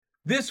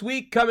This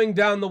week, coming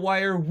down the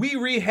wire, we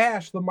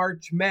rehash the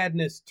March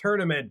Madness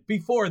tournament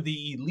before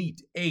the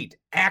Elite Eight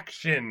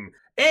action.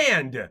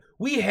 And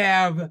we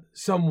have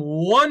some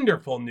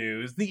wonderful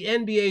news. The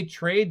NBA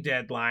trade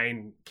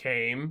deadline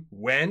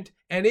went,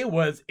 and it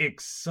was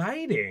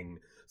exciting.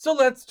 So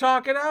let's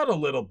talk it out a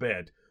little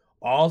bit.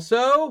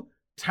 Also,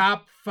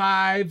 top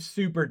 5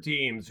 super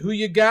teams. Who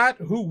you got?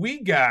 Who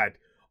we got?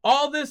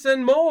 All this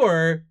and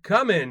more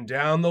coming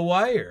down the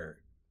wire.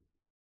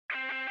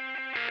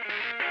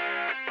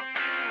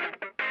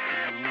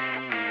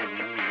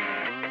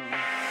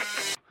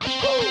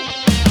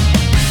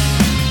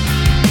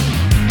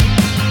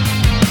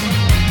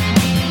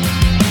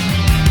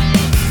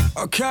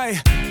 Okay,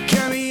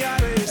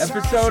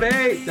 Episode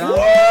 8. Down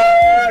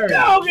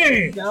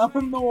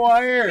the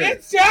wire.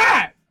 It's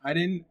that! I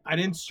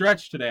didn't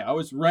stretch today. I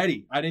was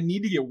ready. I didn't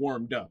need to get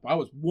warmed up. I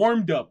was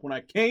warmed up when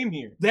I came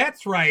here.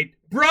 That's right.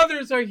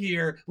 Brothers are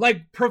here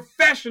like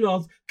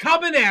professionals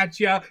coming at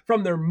you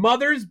from their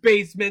mother's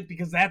basement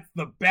because that's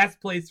the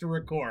best place to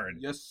record.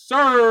 Yes,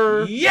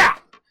 sir. Yeah!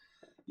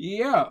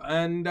 Yeah,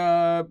 and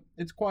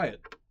it's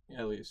quiet,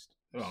 at least.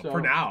 Well,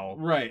 for now.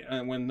 Right,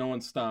 and when no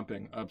one's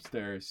stomping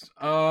upstairs.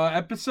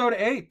 Episode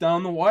 8,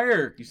 Down the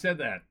Wire. You said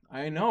that.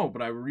 I know,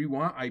 but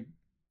I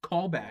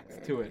call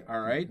back to it,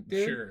 all right,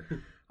 dude? Sure.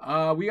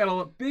 We got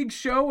a big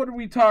show. What are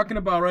we talking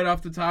about right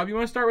off the top? You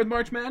want to start with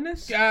March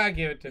Madness? Yeah,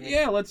 give it to me.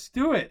 Yeah, let's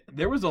do it.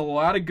 There was a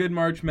lot of good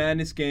March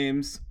Madness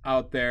games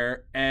out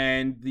there,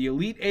 and the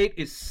Elite Eight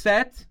is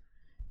set.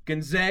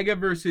 Gonzaga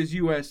versus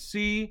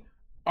USC,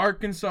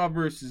 Arkansas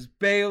versus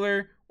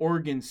Baylor,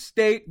 Oregon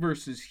State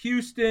versus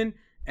Houston,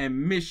 and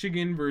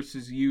Michigan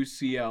versus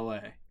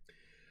UCLA.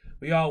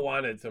 We all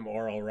wanted some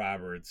Oral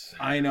Roberts.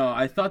 I know.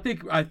 I thought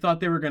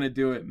they were gonna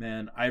do it,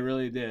 man. I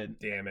really did.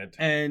 Damn it.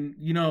 And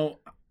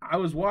I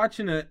was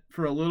watching it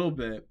for a little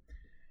bit,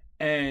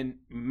 and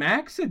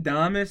Max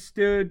Adamas,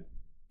 dude,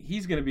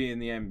 he's gonna be in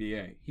the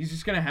NBA. He's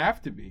just gonna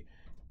have to be.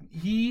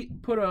 He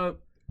put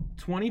up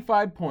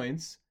 25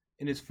 points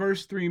in his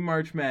first 3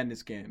 March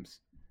Madness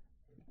games.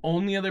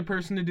 Only other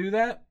person to do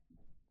that,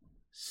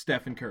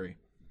 Stephen Curry.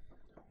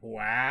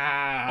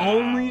 Wow.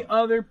 Only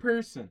other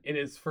person. In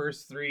his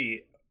first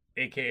 3,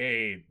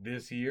 a.k.a.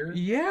 this year?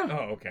 Yeah.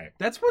 Oh, okay.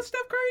 That's what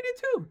Steph Curry did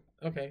too.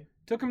 Okay.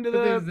 Took him to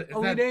But the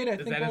Elite Eight, I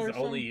think. Is that his or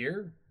something. only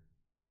year?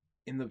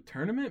 In the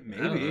tournament?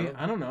 Maybe.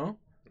 I don't know.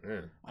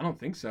 Yeah. I don't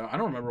think so. I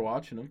don't remember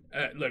watching him.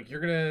 Look,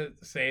 you're going to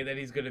say that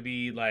he's going to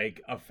be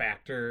like a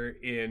factor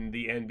in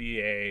the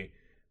NBA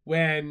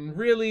when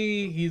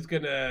really he's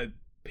going to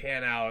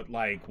pan out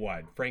like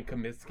what? Frank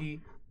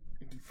Kaminsky?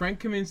 Frank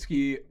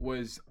Kaminsky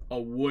was a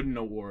Wooden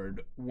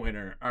Award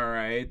winner, all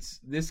right?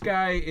 This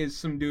guy is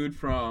some dude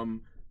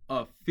from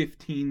a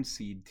 15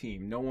 seed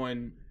team. No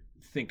one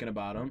thinking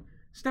about him.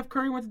 Steph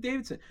Curry went to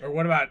Davidson. Or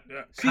what about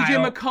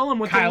CJ McCollum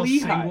with the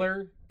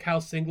Lehigh. Kyle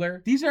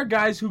Singler? These are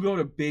guys who go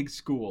to big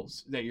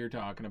schools that you're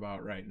talking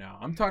about right now.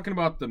 I'm talking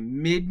about the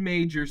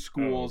mid-major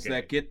schools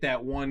that get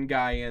that one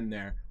guy in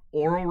there.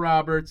 Oral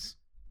Roberts,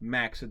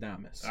 Max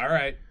Adamas. All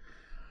right.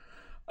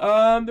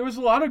 There was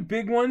a lot of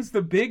big ones.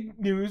 The big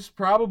news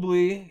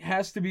probably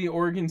has to be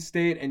Oregon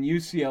State and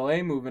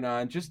UCLA moving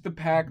on. Just the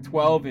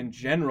Pac-12 in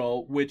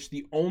general, which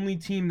the only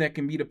team that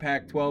can beat a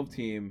Pac-12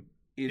 team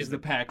is the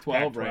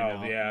Pac-12 right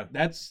now. Yeah.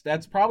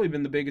 That's probably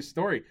been the biggest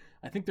story.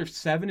 I think they're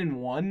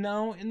 7-1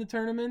 now in the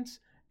tournament,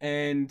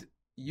 and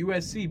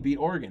USC beat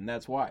Oregon.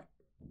 That's why.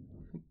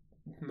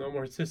 No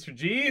more Sister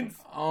Jeans.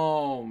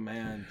 Oh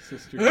man,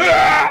 Sister Jean.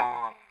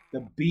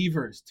 The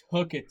Beavers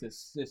took it to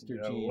Sister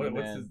Jean.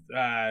 What's his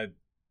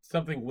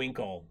something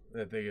Winkle?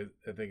 I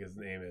think his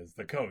name is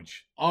the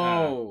coach.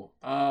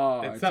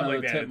 It's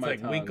something like that. It's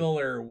like Winkle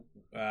or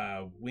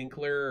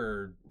Winkler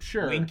or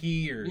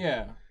Winky or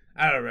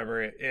I don't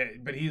remember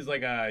it. But he's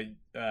like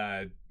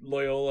a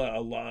Loyola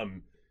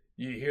alum.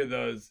 You hear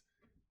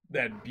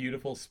that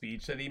beautiful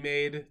speech that he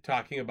made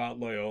talking about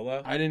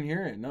Loyola? I didn't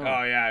hear it. No.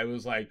 Oh yeah, it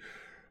was like,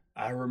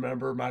 I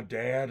remember my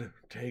dad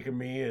taking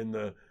me in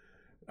the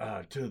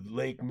to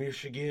Lake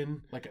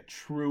Michigan. Like a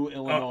true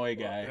Illinois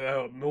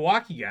guy.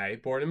 Milwaukee guy,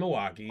 born in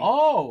Milwaukee.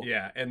 Oh.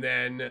 Yeah, and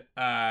then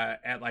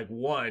at like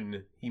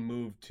 1, he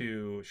moved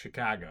to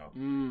Chicago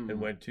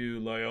and went to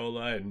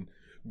Loyola and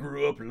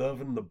grew up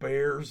loving the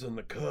Bears and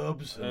the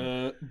Cubs.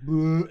 And,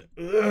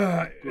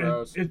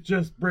 it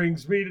just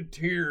brings me to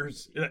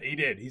tears. He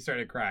did. He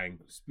started crying.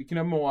 Speaking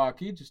of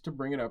Milwaukee, just to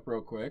bring it up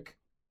real quick,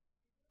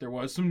 there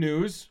was some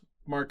news.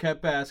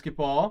 Marquette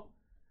basketball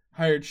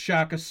hired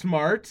Shaka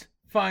Smart.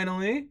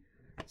 Finally.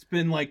 It's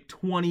been like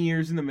 20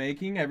 years in the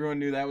making. Everyone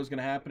knew that was going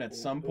to happen at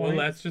some point.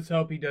 Well, let's just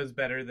hope he does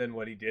better than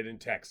what he did in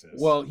Texas.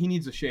 Well, he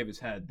needs to shave his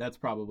head. That's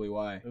probably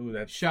why. Ooh,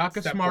 that's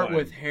Shaka Smart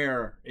with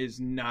hair is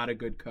not a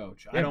good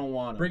coach. Yeah, I don't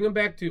want him. Bring him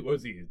back to, what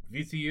was he,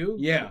 VCU?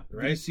 Yeah,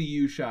 right?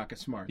 VCU Shaka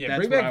Smart. Yeah,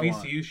 bring back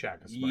VCU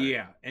Shaka Smart.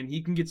 Yeah, and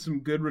he can get some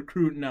good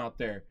recruiting out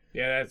there.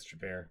 Yeah, that's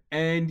fair.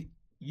 And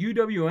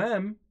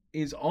UWM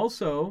is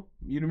also,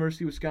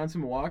 University of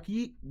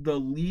Wisconsin-Milwaukee, the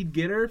lead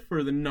getter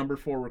for the number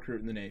 4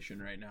 recruit in the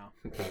nation right now.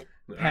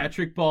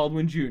 Patrick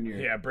Baldwin Jr.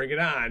 Yeah, bring it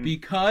on.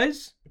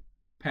 Because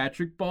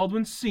Patrick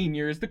Baldwin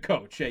Sr. is the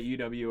coach at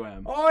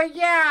UWM. Oh,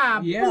 yeah.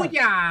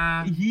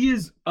 Booyah. He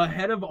is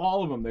ahead of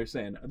all of them, they're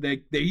saying.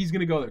 He's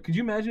going to go there. Could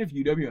you imagine if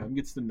UWM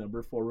gets the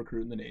number 4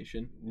 recruit in the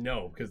nation?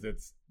 No, because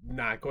it's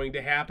not going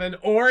to happen.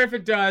 Or if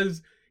it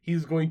does,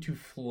 he's going to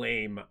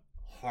flame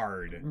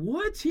hard.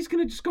 What? He's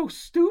going to just go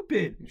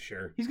stupid.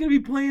 Sure. He's going to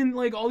be playing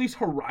like all these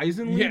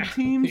Horizon League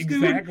teams,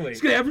 dude. Exactly.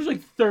 He's going to average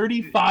like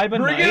 35 a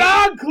night. Bring it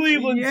on,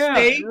 Cleveland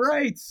State.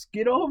 Right.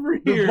 Get over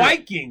The here.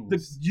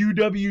 Vikings. The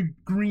UW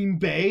Green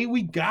Bay.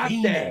 We got that.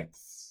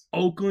 Phoenix.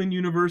 Oakland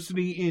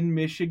University in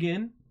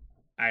Michigan.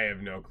 I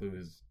have no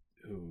clue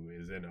who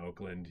is in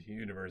Oakland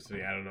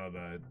University. I don't know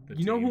the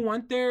You know team. who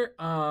went there?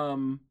 I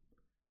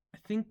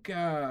think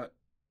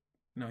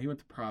no, he went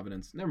to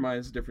Providence. Never mind,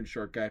 it's a different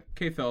short guy.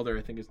 Kay Felder,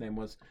 I think his name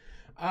was.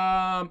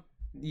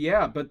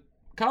 Yeah, but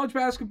college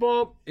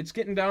basketball, it's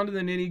getting down to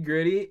the nitty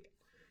gritty,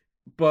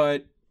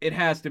 but it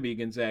has to be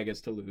Gonzaga's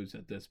to lose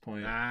at this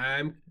point.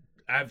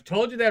 I've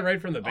told you that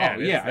right from the bat.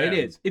 Oh, yeah, it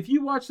is. If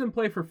you watch them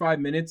play for 5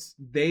 minutes,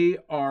 they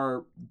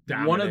are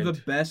one of the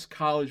Dominant. best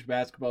college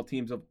basketball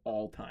teams of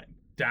all time.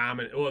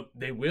 Dominant. Well,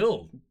 they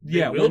will.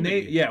 When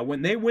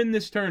they win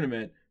this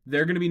tournament,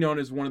 they're going to be known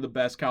as one of the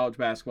best college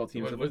basketball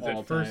teams Was of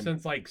all it first time.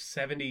 since like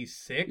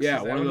 76?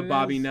 Yeah, one of the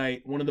Bobby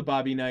Knight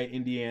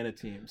Indiana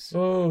teams.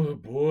 Oh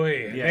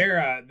boy,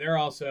 Yeah. they're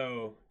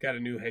also got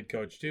a new head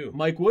coach too.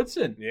 Mike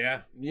Woodson.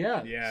 Yeah,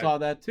 Yeah, saw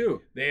that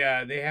too. they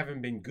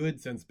haven't been good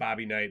since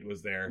Bobby Knight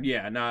was there.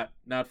 Yeah, not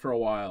for a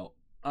while.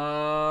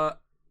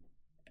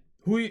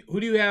 Who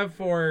do you have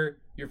for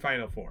your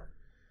Final Four?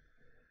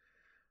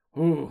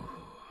 Ooh,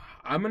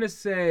 I'm gonna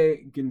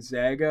say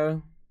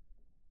Gonzaga.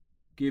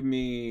 Give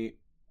me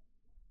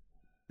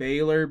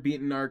Baylor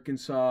beating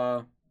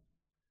Arkansas.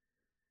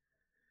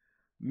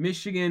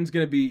 Michigan's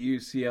gonna beat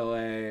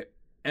UCLA,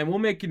 and we'll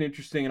make it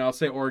interesting. And I'll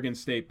say Oregon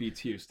State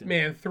beats Houston.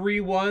 Man, 3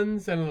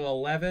 1s and an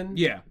 11.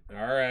 Yeah,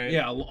 All right.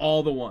 yeah,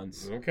 all the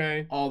ones,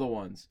 Okay. all the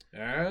ones.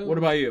 All right. What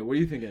about you? What are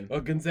you thinking?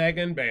 Well,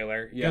 Gonzaga and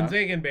Baylor. Yeah.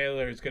 Gonzaga and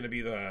Baylor is going to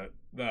be the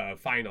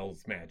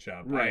finals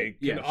matchup. Right,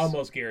 I can yes.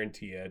 almost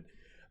guarantee it.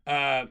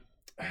 I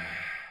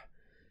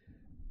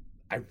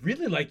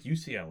really like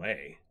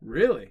UCLA.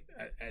 Really?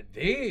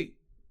 They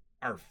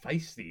are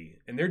feisty,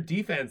 and their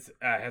defense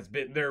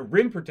their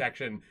rim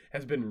protection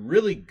has been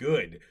really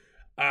good.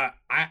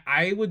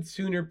 I would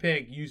sooner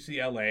pick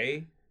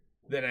UCLA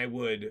than I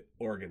would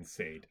Oregon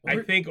State.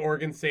 I think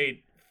Oregon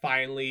State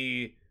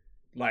finally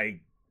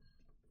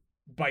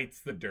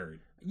bites the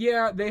dirt.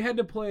 Yeah, they had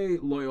to play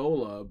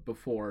Loyola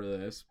before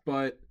this,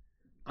 but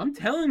I'm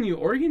telling you,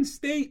 Oregon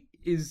State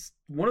is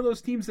one of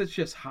those teams that's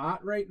just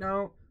hot right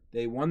now.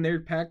 They won their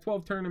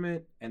Pac-12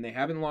 tournament, and they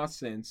haven't lost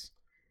since.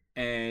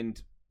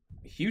 And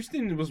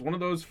Houston was one of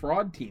those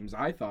fraud teams,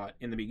 I thought,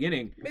 in the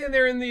beginning. Man,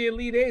 they're in the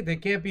Elite Eight. They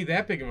can't be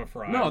that big of a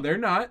fraud. No, they're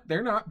not.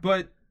 They're not.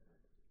 But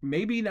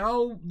maybe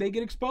now they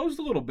get exposed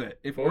a little bit.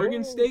 If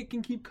Oregon State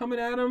can keep coming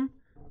at them,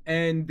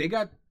 and they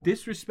got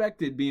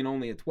disrespected being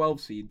only a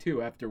 12 seed,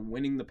 too, after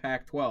winning the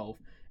Pac-12.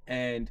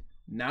 And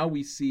now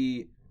we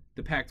see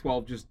the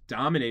Pac-12 just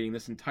dominating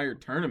this entire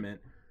tournament.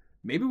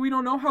 Maybe we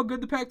don't know how good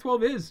the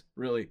Pac-12 is,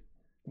 really.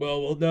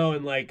 Well, we'll know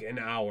in like an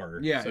hour.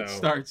 Yeah, so. it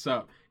starts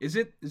up. Is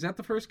that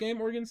the first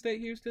game, Oregon State,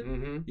 Houston?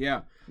 Mm-hmm.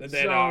 Yeah. And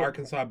then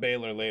Arkansas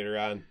Baylor later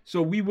on.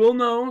 So we will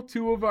know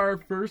 2 of our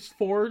first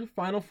 4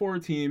 Final Four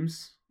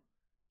teams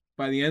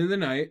by the end of the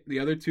night. The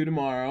other 2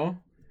 tomorrow.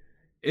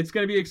 It's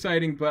going to be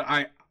exciting, but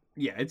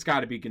it's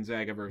got to be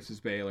Gonzaga versus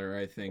Baylor,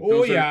 I think.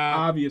 Those are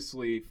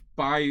obviously,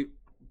 by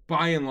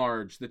and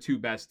large, the 2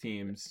 best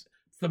teams.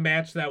 It's the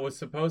match that was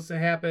supposed to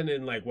happen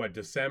in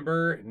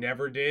December.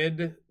 Never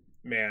did.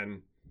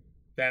 Man,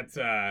 that's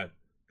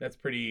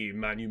pretty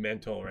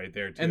monumental right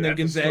there too. And then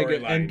That's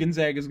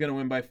Gonzaga's going to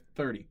win by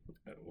 30.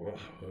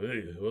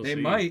 We'll They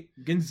see. might.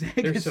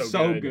 Gonzaga is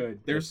so good.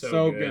 They're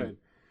so good.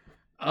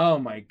 Oh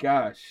my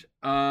gosh.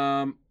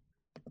 That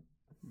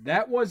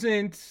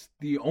wasn't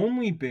the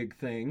only big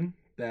thing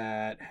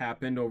that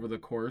happened over the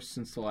course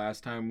since the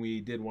last time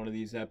we did one of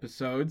these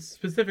episodes.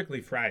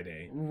 Specifically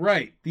Friday.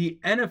 Right. The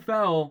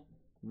NFL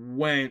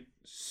went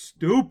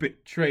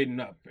stupid trading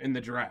up in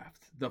the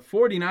draft. The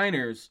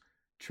 49ers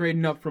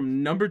trading up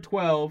from number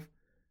 12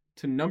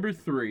 to number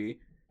 3,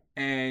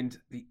 and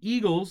the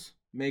Eagles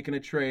making a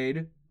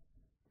trade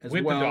as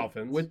With the well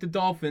Dolphins. with the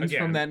Dolphins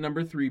Again. from that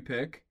number 3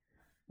 pick,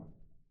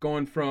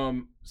 going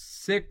from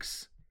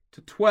 6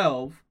 to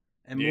 12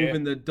 and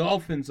moving the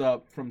Dolphins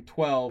up from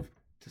 12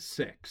 to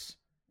 6.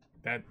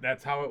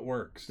 That's how it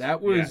works.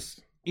 That was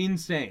Yes.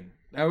 insane.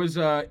 That was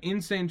an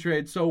insane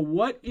trade. So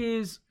what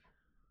is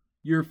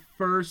your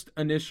first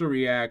initial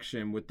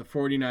reaction with the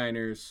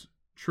 49ers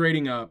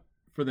trading up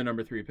for the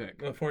number 3 pick?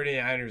 The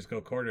 49ers go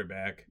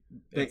quarterback.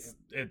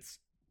 It's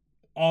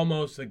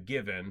almost a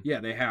given. Yeah,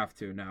 they have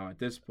to now at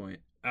this point.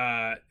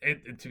 To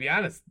be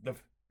honest, the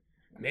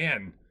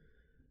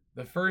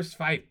first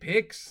 5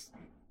 picks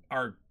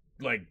are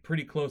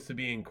pretty close to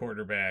being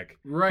quarterback.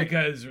 Right.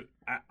 Because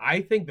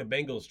I think the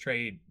Bengals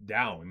trade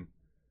down.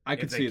 I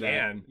could if they see that.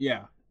 can.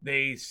 Yeah.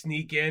 They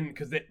sneak in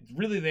because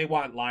they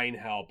want line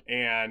help,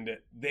 and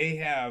they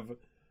have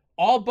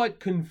all but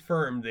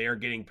confirmed they are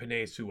getting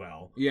Penei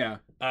Sewell. Yeah.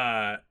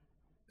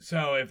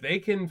 So if they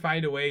can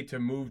find a way to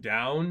move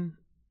down,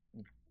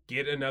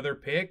 get another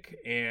pick,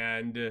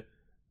 and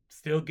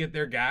still get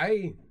their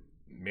guy,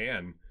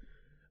 man.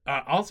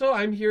 Also,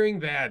 I'm hearing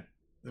that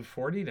the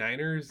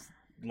 49ers,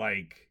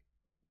 like,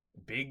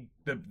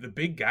 the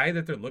big guy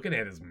that they're looking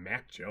at is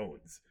Mac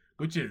Jones,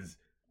 which is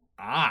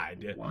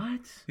odd.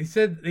 What? They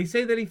say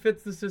that he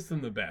fits the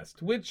system the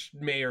best, which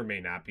may or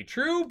may not be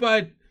true,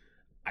 but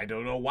I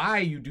don't know why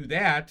you do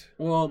that.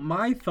 Well,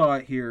 my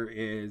thought here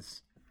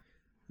is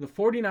the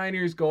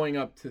 49ers going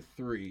up to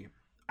 3.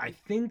 I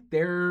think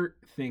they're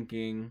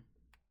thinking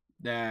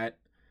that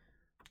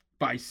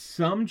by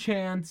some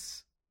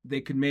chance they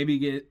could maybe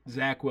get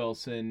Zach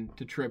Wilson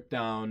to trip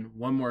down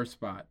one more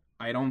spot.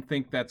 I don't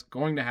think that's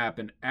going to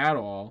happen at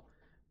all,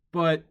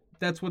 but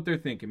that's what they're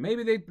thinking.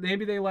 Maybe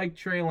they like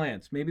Trey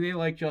Lance. Maybe they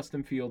like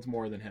Justin Fields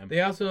more than him.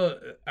 They also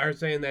are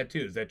saying that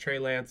too, is that Trey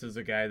Lance is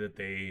a guy that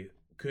they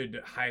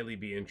could highly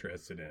be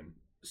interested in.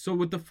 So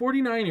with the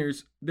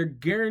 49ers, they're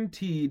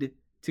guaranteed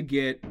to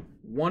get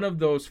one of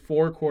those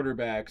 4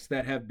 quarterbacks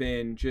that have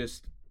been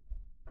just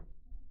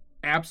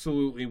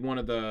absolutely one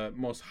of the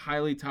most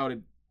highly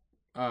touted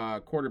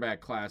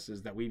quarterback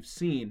classes that we've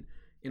seen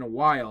in a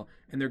while,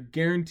 and they're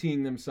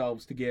guaranteeing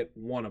themselves to get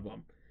one of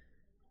them.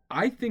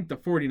 I think the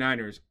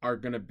 49ers are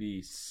going to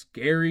be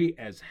scary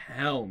as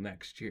hell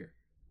next year.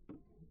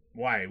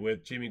 Why?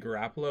 With Jimmy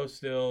Garoppolo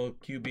still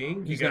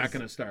QBing? He's not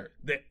going to start.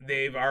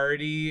 They've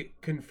already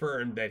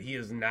confirmed that he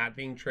is not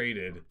being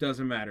traded.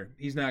 Doesn't matter.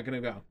 He's not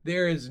going to go.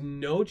 There is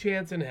no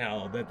chance in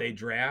hell that they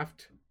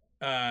draft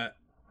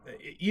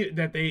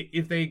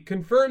if they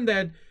confirm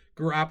that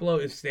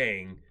Garoppolo is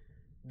staying,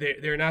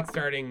 they're not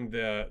starting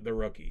the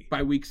rookie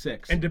by week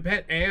 6. And if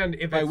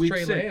it's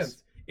Trey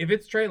Lance, if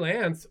it's Trey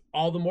Lance,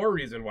 all the more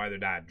reason why they're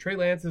not. Trey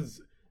Lance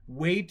is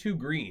way too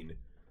green.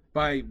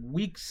 By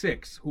week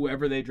 6,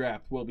 whoever they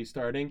draft will be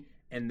starting,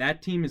 and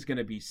that team is going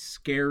to be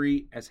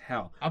scary as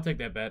hell. I'll take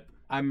that bet.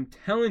 I'm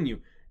telling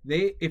you,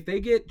 if they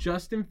get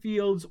Justin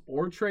Fields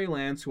or Trey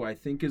Lance, who I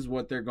think is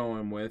what they're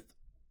going with,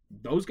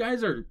 those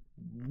guys are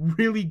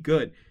really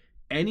good.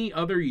 Any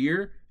other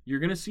year,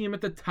 you're going to see him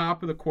at the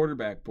top of the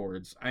quarterback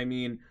boards. I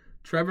mean,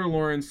 Trevor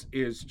Lawrence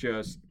is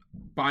just,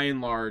 by and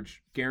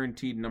large,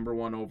 guaranteed number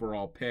 1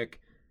 overall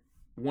pick.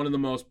 One of the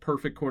most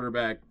perfect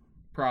quarterback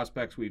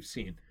prospects we've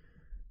seen.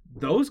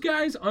 Those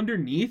guys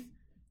underneath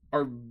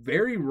are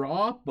very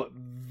raw, but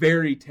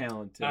very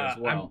talented as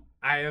well.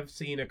 I have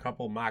seen a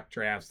couple mock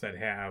drafts that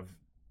have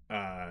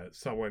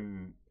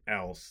someone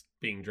else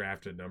being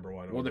drafted number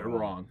 1 Well, they're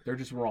wrong. They're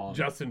just wrong.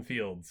 Justin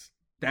Fields.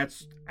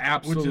 That's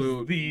absolute which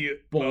is the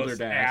Boulder most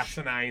Dash.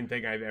 asinine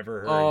thing I've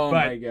ever heard. Oh,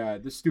 my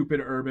God. The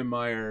stupid Urban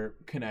Meyer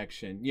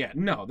connection. Yeah,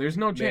 no, there's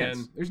no chance.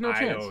 Man, there's no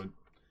chance.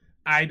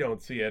 I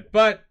don't see it.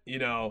 But,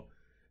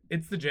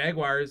 it's the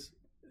Jaguars.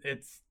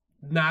 It's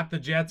not the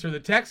Jets or the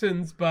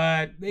Texans,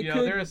 but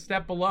they're a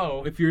step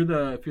below. If you're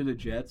the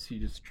Jets, you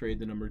just trade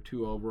the number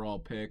 2 overall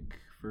pick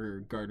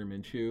for Gardner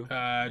Minshew.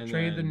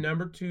 Trade the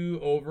number 2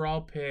 overall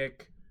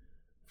pick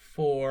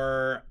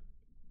for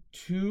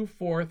 2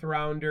 4th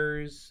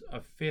rounders,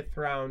 a 5th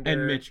rounder,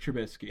 and Mitch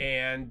Trubisky,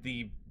 and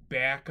the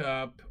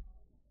backup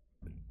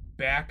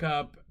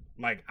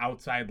like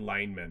outside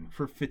lineman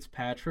for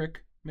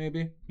Fitzpatrick,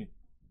 maybe.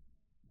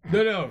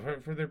 No,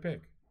 for their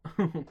pick.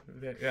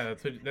 Yeah,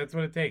 that's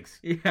what it takes.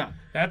 Yeah,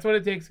 that's what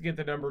it takes to get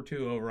the number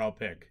 2 overall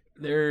pick.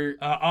 They're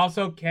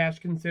also cash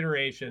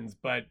considerations,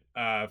 but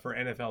for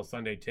NFL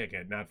Sunday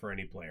Ticket, not for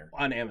any player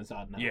on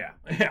Amazon now. Yeah.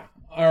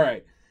 All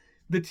right,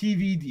 the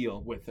TV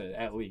deal with it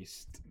at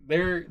least.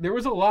 There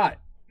was a lot.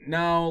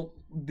 Now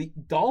the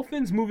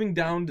Dolphins moving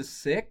down to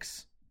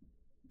 6,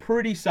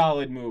 pretty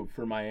solid move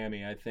for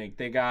Miami. I think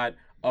they got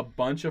a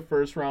bunch of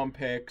 1st-round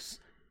picks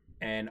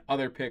and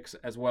other picks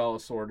as well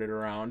assorted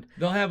around.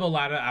 They'll have a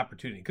lot of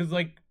opportunity because,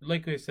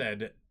 like I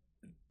said,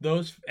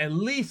 those at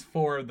least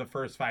 4 of the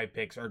first 5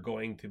 picks are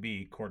going to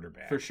be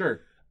quarterback for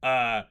sure.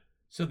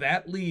 So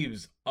that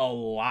leaves a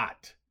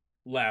lot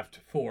left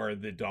for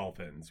the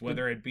Dolphins,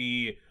 whether it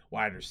be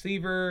wide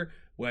receiver,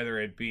 whether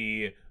it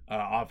be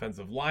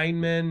offensive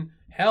lineman.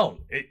 Hell,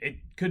 it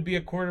could be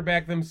a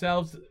quarterback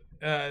themselves.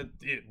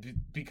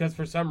 Because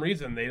for some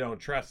reason they don't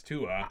trust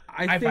Tua.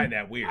 I find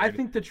that weird. I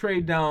think the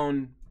trade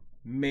down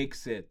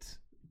makes it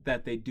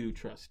that they do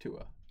trust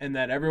Tua and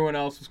that everyone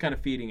else was kind of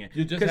feeding it.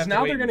 Because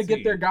now they're going to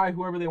get their guy,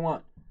 whoever they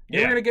want.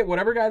 They're going to get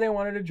whatever guy they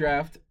wanted to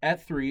draft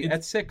at 3,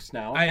 at 6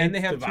 now, and they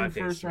have Devontae 2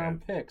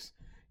 first-round picks.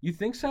 You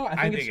think so? I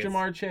think it's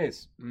Jamar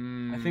Chase.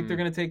 I think they're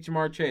going to take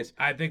Jamar Chase.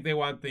 I think they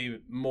want the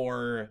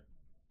more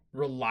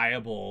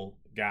reliable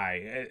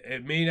guy.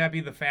 It may not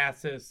be the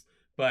fastest,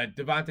 but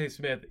Devontae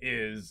Smith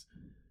is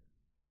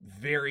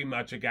very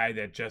much a guy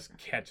that just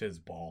catches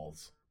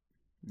balls.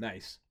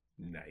 Nice.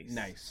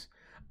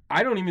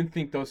 I don't even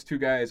think those 2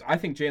 guys. I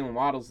think Jalen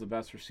Waddle's the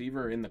best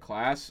receiver in the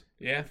class.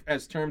 Yeah.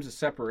 As terms of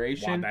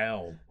separation.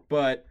 Waddle.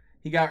 But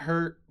he got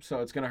hurt,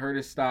 so it's going to hurt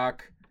his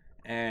stock,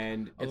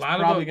 and it's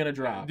probably going to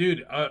drop.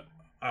 Dude, a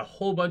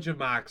whole bunch of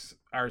mocks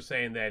are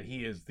saying that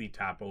he is the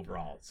top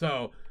overall.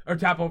 So, or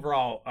top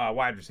overall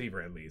wide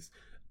receiver at least.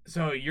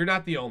 So you're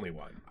not the only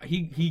one.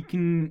 He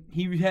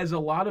has a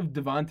lot of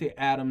Devontae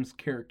Adams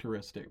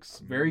characteristics.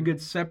 Very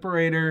good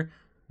separator,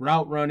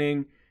 route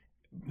running.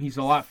 He's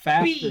a lot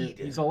faster. Speed.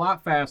 He's a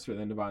lot faster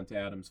than Devontae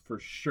Adams for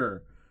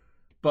sure.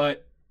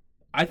 But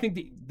I think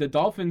the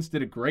Dolphins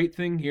did a great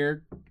thing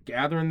here,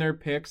 gathering their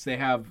picks. They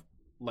have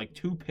like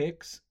 2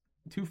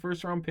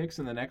 first-round picks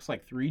in the next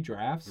like 3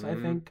 drafts, I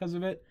think, because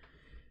of it.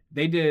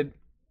 They did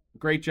a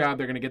great job.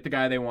 They're going to get the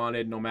guy they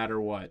wanted no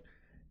matter what.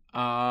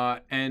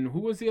 And who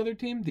was the other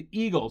team? The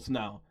Eagles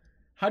now.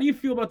 How do you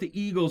feel about the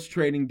Eagles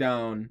trading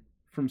down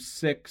from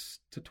 6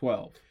 to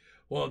 12?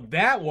 Well,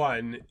 that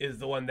one is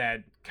the one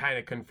that kind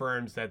of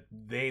confirms that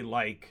they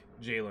like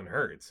Jalen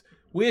Hurts,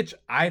 which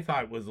I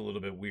thought was a little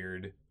bit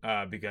weird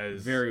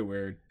because... Very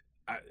weird.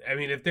 I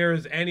mean, if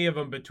there's any of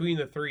them between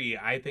the 3,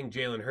 I think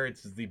Jalen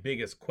Hurts is the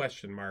biggest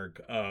question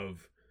mark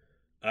of,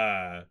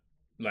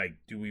 like,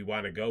 do we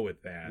want to go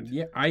with that?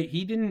 Yeah,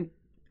 he didn't...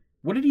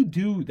 What did he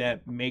do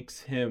that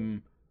makes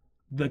him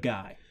the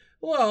guy?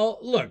 Well,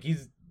 look,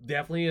 he's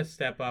definitely a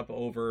step up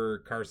over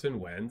Carson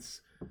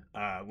Wentz,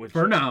 which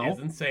for now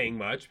isn't saying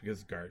much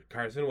because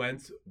Carson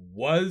Wentz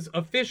was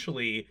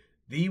officially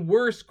the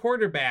worst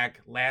quarterback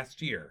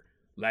last year.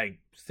 Like,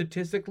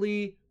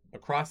 statistically,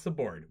 across the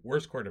board,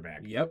 worst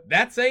quarterback. Yep.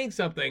 That's saying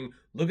something.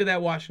 Look at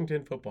that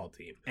Washington football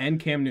team. And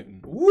Cam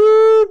Newton.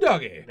 Woo,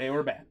 doggy. They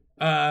were bad.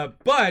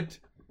 But,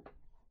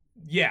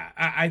 yeah,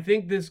 I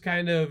think this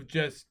kind of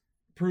just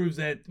proves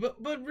that.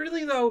 But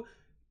really, though,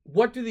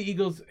 what do the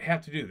Eagles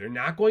have to do? They're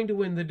not going to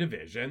win the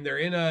division. They're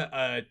in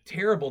a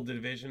terrible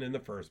division in the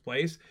first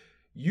place.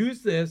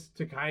 Use this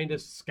to kind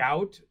of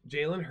scout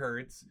Jalen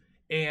Hurts.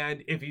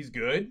 And if he's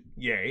good,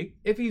 yay.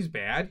 If he's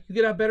bad, you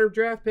get a better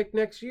draft pick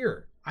next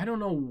year. I don't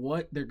know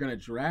what they're going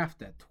to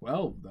draft at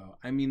 12, though.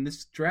 I mean,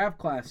 this draft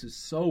class is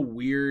so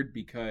weird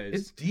because...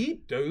 It's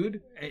deep,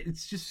 dude.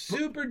 It's just...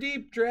 Super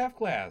deep draft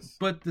class.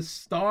 But the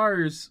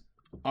stars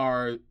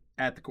are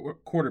at the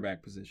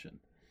quarterback position.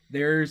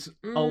 There's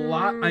a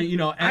lot, and I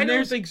don't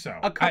there's think so.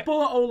 A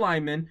couple of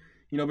O-linemen,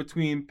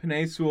 between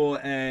Penei Sewell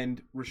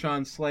and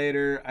Rashawn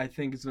Slater, I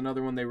think is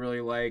another one they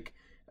really like.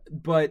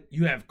 But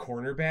you have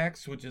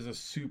cornerbacks, which is a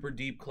super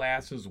deep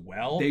class as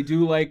well. They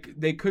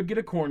could get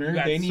a corner.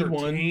 They need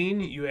one.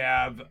 You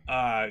have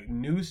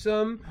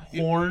Newsome,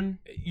 Horn.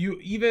 You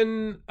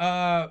even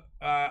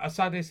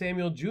Asante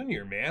Samuel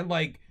Jr., man.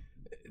 Like,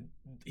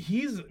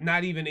 he's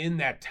not even in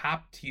that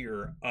top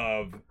tier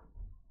of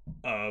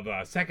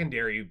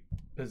secondary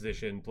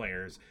position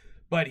players,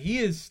 but he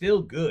is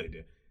still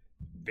good,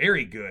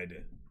 very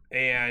good.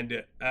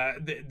 And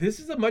this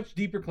is a much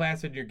deeper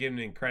class than you're giving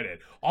him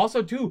credit.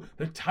 Also, too,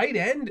 the tight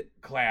end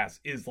class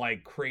is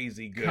like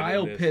crazy good.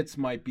 Kyle Pitts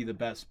might be the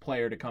best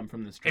player to come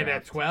from this draft. And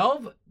at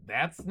 12,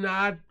 that's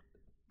not.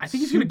 I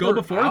think he's going to go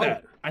before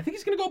that. I think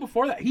he's going to go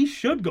before that. He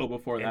should go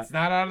before that. It's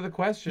not out of the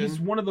question. He's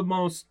one of the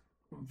most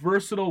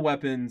versatile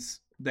weapons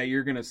that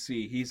you're going to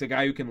see. He's a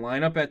guy who can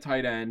line up at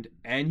tight end,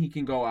 and he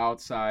can go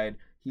outside.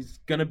 He's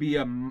going to be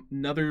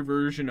another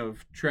version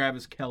of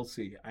Travis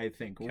Kelce, I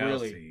think.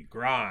 Really.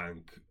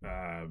 Gronk,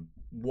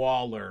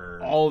 Waller.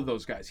 All of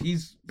those guys. He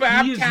is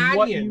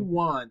what you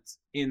want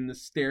in the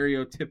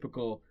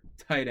stereotypical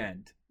tight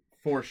end,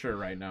 for sure,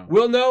 right now.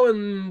 We'll know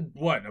in,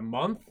 a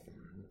month?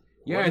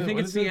 Yeah, I think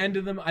it's the end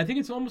of them. I think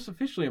it's almost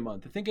officially a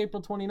month. I think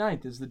April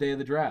 29th is the day of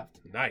the draft.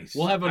 Nice.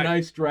 We'll have a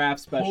nice draft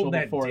special before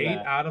that. Pulled that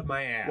date out of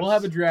my ass. We'll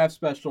have a draft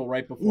special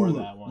right before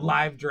that one.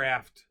 Live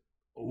draft.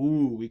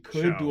 Ooh, we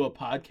could do a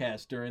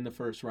podcast during the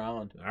first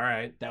round. All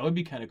right. That would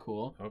be kind of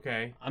cool.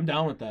 Okay. I'm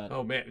down with that.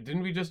 Oh, man.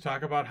 Didn't we just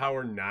talk about how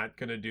we're not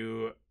going to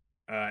do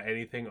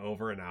anything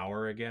over an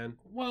hour again?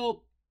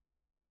 Well,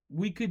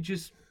 we could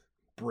just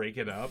break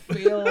it up.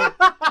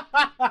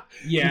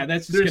 Yeah,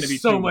 that's just going to be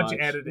so too much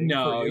editing.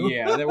 No, for you.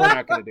 Yeah, we're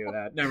not going to do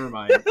that. Never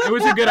mind. It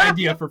was a good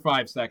idea for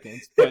 5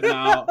 seconds, but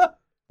now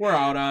we're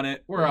out on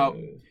it. We're out.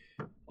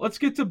 Let's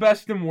get to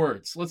best and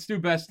worst. Let's do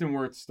best and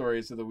worst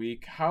stories of the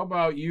week. How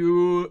about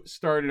you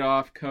start it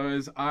off,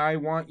 because I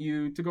want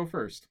you to go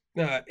first.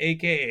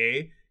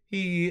 AKA,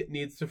 he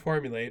needs to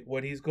formulate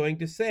what he's going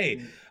to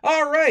say.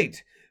 All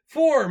right.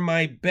 For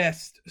my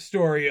best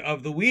story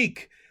of the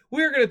week,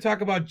 we're going to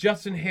talk about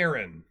Justin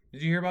Herron.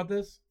 Did you hear about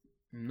this?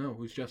 No,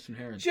 who's Justin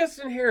Herron?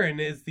 Justin Herron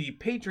is the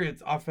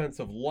Patriots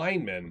offensive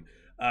lineman.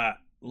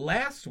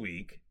 Last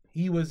week,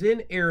 he was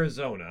in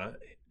Arizona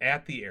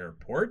at the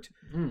airport,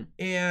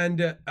 and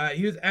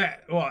he was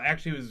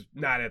he was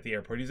not at the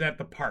airport. He was at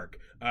the park,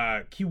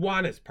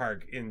 Kiwanis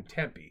Park in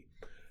Tempe.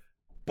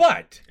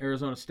 But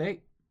Arizona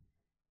State.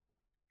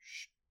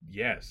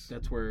 Yes.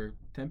 That's where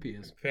Tempe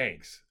is.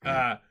 Thanks.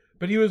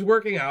 But he was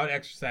working out,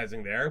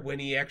 exercising there, when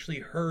he actually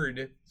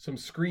heard some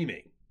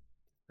screaming,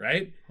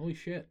 right? Holy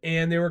shit.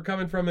 And they were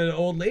coming from an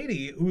old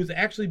lady who was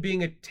actually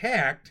being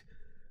attacked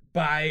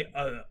by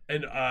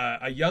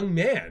a young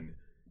man.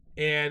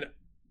 And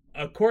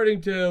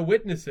according to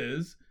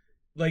witnesses,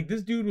 like,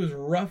 this dude was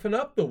roughing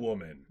up the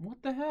woman.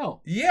 What the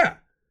hell? Yeah.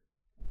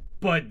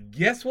 But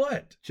guess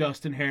what?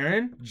 Justin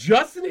Herron?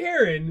 Justin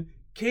Herron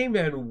came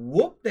and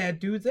whooped that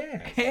dude's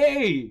ass.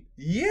 Hey!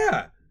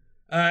 Yeah.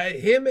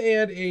 Him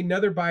and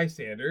another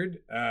bystander,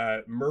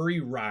 Murray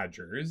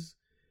Rogers,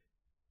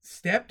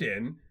 stepped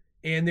in,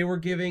 and they were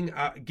given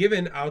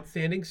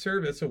outstanding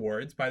service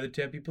awards by the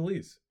Tempe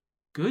police.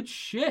 Good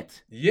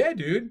shit. Yeah,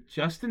 dude.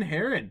 Justin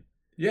Herron.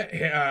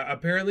 Yeah,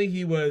 apparently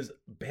he was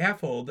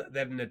baffled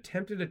that an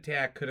attempted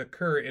attack could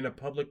occur in a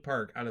public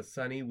park on a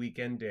sunny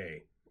weekend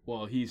day.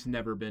 Well, he's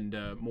never been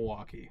to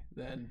Milwaukee,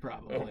 then,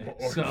 probably.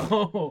 Oh,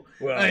 So,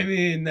 well, I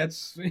mean,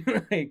 that's,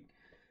 like,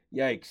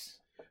 yikes.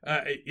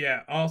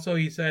 Yeah, also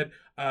he said,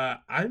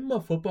 I'm a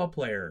football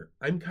player.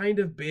 I'm kind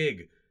of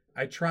big.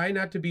 I try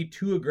not to be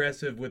too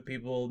aggressive with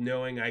people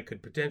knowing I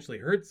could potentially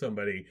hurt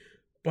somebody.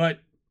 But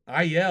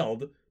I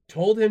yelled,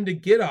 told him to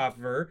get off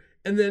of her,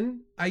 and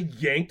then I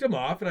yanked him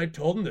off and I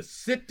told him to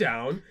sit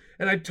down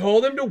and I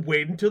told him to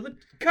wait until the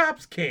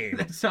cops came.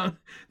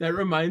 That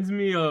reminds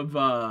me of,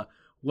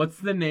 what's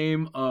the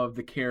name of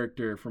the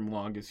character from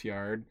Longest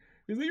Yard?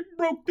 He's like,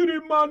 broke it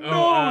in my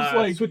nose.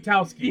 Like,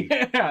 Switowski.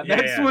 Yeah,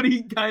 that's what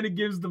he kind of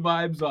gives the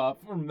vibes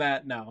off from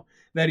that now.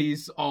 That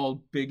he's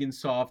all big and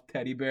soft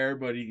teddy bear,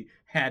 but he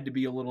had to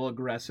be a little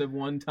aggressive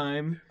one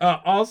time.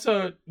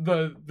 Also,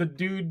 the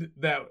dude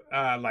that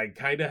like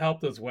kind of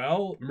helped as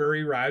well,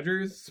 Murray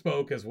Rogers,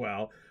 spoke as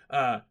well.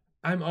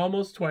 I'm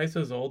almost twice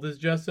as old as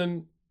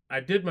Justin.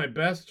 I did my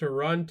best to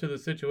run to the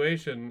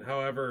situation.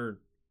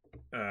 However,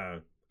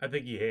 I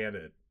think he had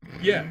it.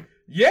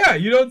 Yeah,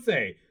 you don't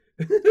say.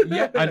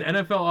 Yeah, an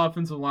NFL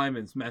offensive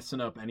lineman's messing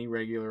up any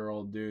regular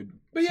old dude.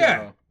 But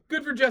yeah,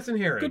 good for Justin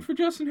Herron. Good for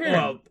Justin Herron.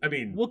 Well, I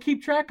mean, we'll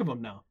keep track of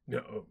him now.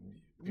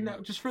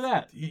 No, just for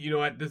that. You know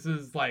what? This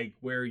is like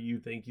where you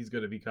think he's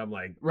going to become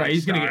like right.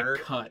 He's going to star,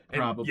 get cut and,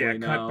 probably. Yeah,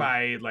 now. cut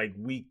by like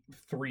week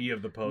 3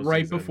 of the postseason.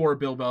 Right before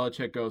Bill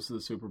Belichick goes to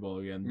the Super Bowl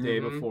again. Day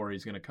before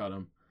he's going to cut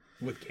him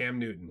with Cam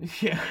Newton.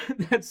 Yeah,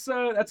 that's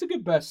a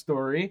good best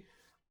story.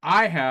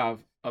 I have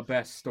a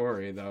best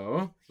story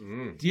though,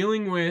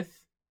 dealing with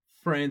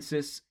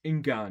Francis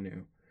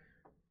Ngannou,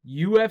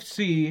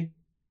 UFC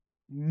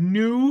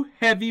new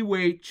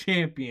heavyweight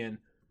champion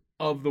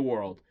of the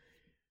world.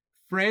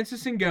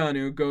 Francis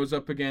Ngannou goes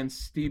up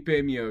against Stipe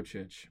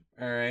Miocic.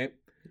 All right.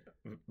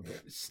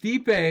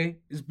 Stipe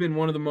has been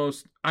one of the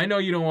most... I know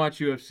you don't watch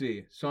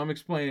UFC, so I'm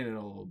explaining it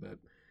a little bit.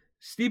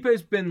 Stipe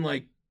has been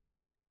like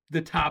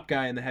the top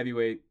guy in the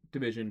heavyweight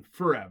division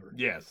forever.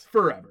 Yes.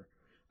 Forever.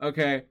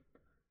 Okay.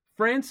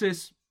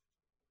 Francis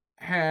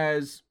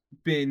has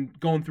been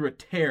going through a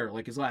tear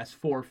like his last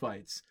 4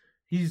 fights.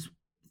 He's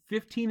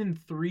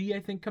 15-3, I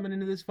think, coming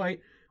into this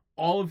fight.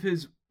 All of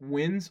his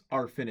wins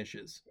are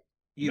finishes.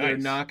 Either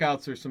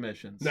knockouts or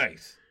submissions.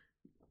 Nice.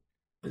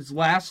 His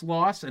last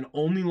loss and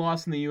only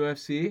loss in the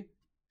UFC,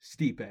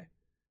 Stipe.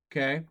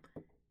 Okay?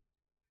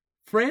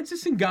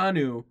 Francis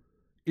Ngannou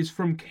is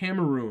from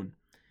Cameroon.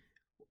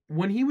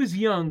 When he was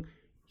young,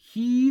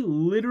 he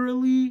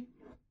literally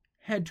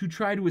had to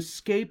try to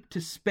escape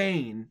to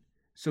Spain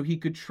so he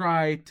could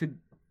try to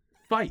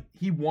fight.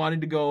 He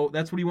wanted to go,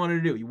 that's what he wanted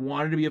to do. He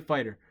wanted to be a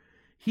fighter.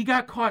 He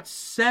got caught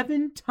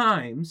 7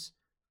 times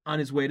on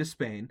his way to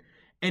Spain.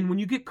 And when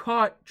you get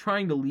caught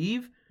trying to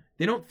leave,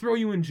 they don't throw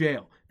you in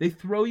jail. They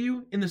throw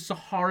you in the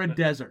Sahara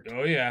Desert.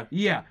 Oh, yeah.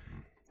 Yeah.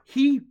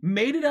 He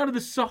made it out of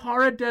the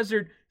Sahara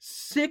Desert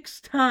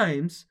 6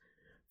 times,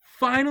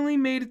 finally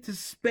made it to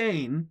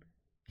Spain.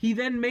 He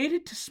then made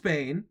it to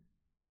Spain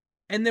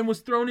and then was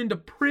thrown into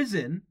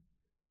prison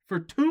for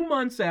 2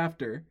 months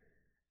after,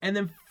 and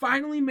then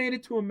finally made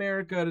it to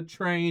America to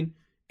train,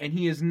 and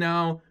he is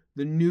now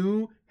the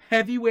new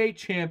heavyweight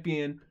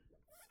champion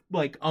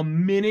like a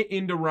minute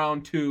into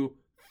round 2.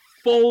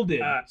 Folded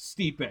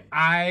Stipe.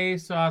 I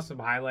saw some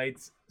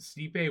highlights.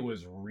 Stipe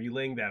was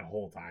reeling that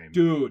whole time.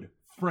 Dude,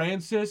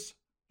 Francis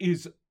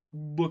is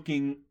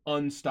looking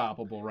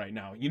unstoppable right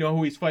now. You know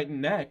who he's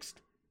fighting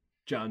next?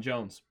 John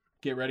Jones.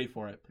 Get ready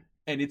for it.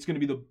 And it's going to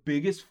be the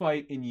biggest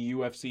fight in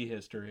UFC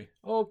history.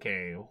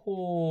 Okay,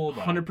 hold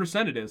on.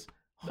 100% it is.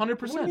 100%. What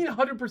do you mean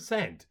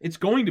 100%? It's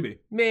going to be.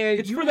 Man,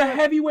 it's for the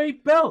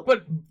heavyweight belt.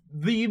 But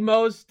the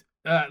most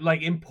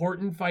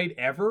important fight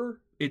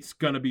ever? It's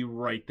going to be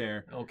right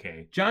there.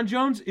 Okay. John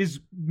Jones is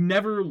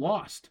never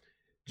lost.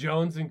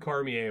 Jones and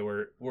Cormier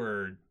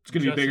were It's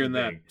going to be bigger than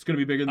that. It's going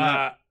to be bigger than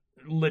that.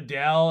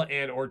 Liddell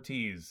and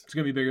Ortiz. It's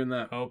going to be bigger than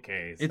that.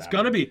 Okay. It's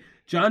going to be.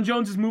 John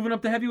Jones is moving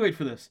up the heavyweight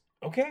for this.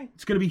 Okay.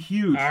 It's going to be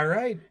huge. All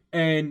right.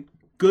 And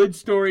good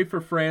story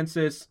for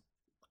Francis.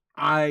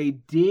 I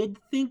did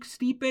think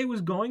Stipe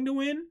was going to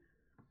win.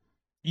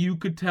 You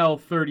could tell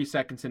 30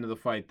 seconds into the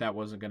fight that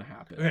wasn't going to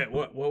happen. Okay,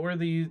 what were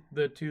the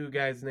 2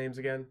 guys' names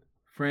again?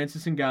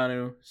 Francis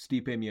Ngannou,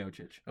 Stipe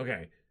Miocic.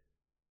 Okay.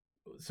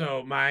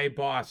 So my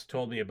boss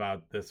told me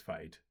about this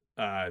fight,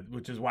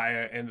 which is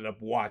why I ended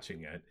up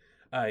watching it.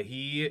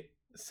 He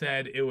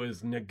said it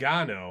was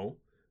Ngannou,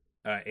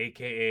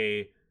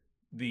 a.k.a.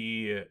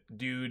 the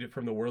dude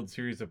from the World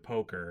Series of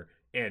Poker,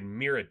 and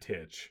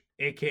Mirotic,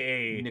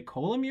 a.k.a.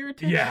 Nikola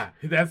Mirotic? Yeah,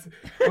 that's...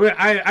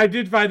 I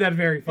did find that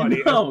very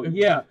funny. No,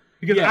 yeah.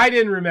 Because I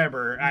didn't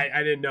remember.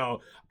 I didn't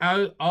know.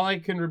 All I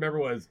can remember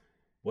was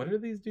what are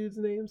these dudes'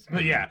 names?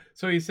 But yeah,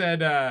 so he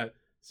said a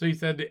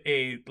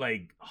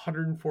like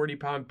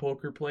 140-pound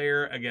poker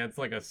player against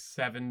like a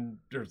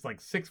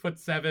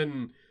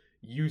 6'7"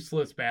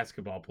 useless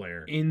basketball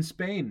player In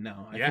Spain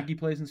now. I think he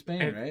plays in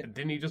Spain, and right?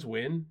 didn't he just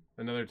win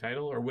another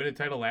title or win a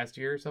title last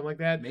year or something like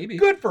that? Maybe.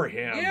 Good for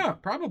him. Yeah,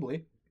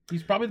 probably.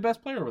 He's probably the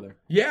best player over there.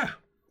 Yeah.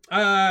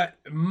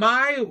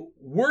 My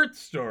Wirtz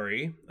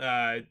story,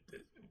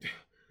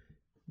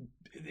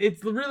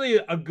 it's really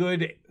a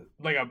good,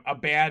 like a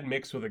bad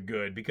mix with a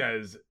good,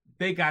 because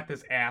they got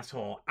this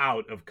asshole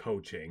out of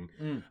coaching.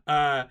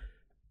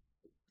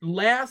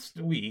 Last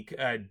week,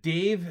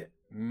 Dave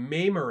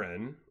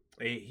Mamerin,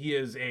 he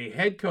is a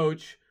head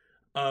coach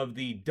of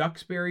the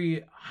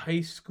Duxbury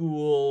High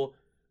School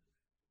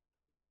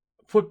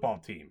football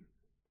team.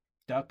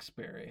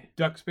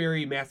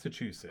 Duxbury,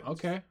 Massachusetts.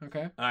 Okay.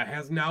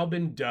 Has now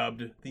been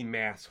dubbed the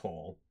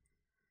Masshole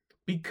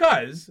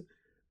because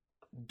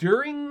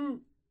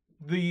during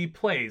the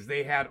plays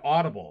they had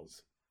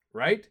audibles,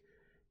 right?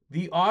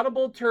 The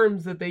audible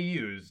terms that they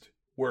used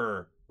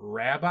were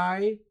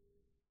rabbi,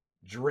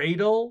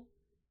 dreidel,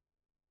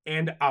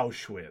 and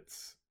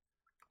Auschwitz.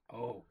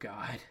 Oh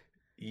God.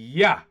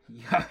 Yeah.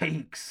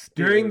 Yikes.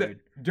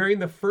 During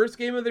the first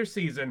game of their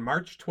season,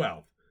 March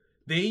 12th,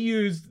 they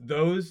used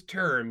those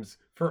terms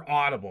for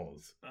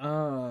audibles.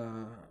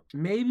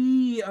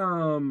 Maybe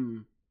I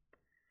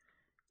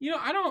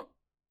don't.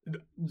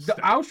 The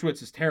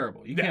Auschwitz is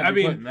terrible. You can't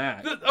be putting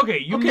that.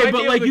 You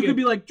could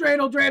be like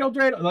dreidel,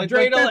 like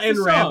dreidel like and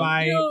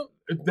rabbi. You know?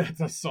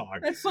 That's a song.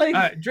 That's like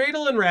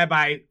dreidel and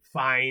rabbi.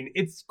 Fine,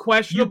 it's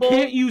questionable. You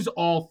can't use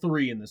all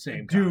three in the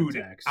same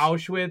context.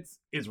 Auschwitz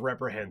is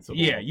reprehensible.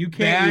 Yeah, you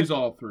can't use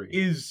all three.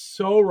 Is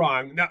so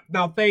wrong.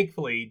 Now,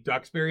 thankfully,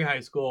 Duxbury High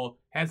School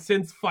has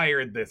since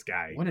fired this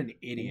guy. What an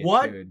idiot!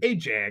 What dude. a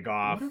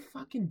jagoff! What a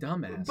fucking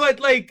dumbass! But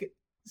like,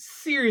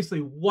 seriously,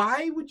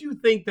 why would you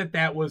think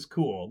that was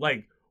cool?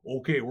 Like,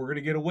 okay, we're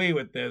gonna get away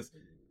with this.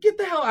 Get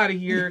the hell out of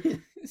here.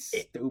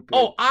 Stupid.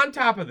 Oh, on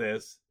top of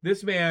this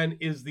man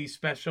is the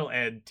special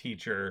ed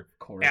teacher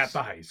at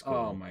the high school.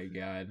 Oh my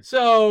God.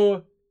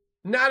 So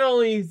not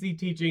only is he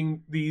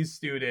teaching these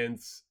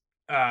students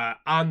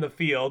on the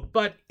field,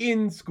 but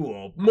in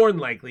school, more than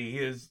likely he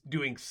is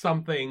doing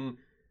something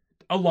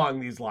along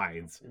these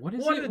lines. What a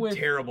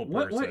terrible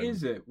person. What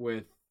is it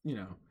with,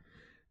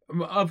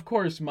 of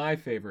course, my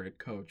favorite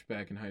coach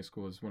back in high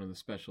school was one of the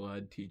special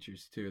ed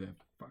teachers too. That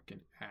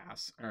fucking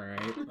ass. All right.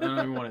 I don't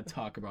even want to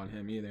talk about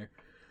him either.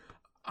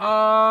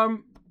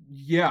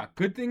 Yeah,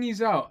 good thing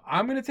he's out.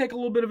 I'm going to take a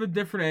little bit of a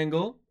different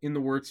angle in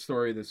the Wirtz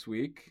story this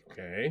week.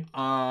 Okay.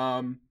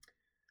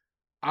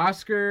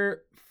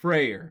 Oscar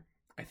Freyer.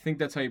 I think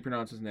that's how you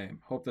pronounce his name.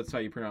 Hope that's how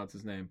you pronounce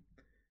his name.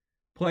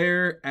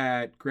 Player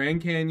at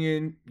Grand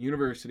Canyon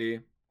University.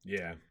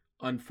 Yeah.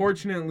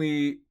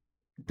 Unfortunately,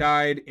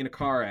 died in a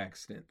car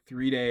accident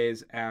 3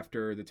 days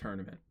after the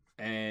tournament.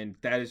 And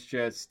that is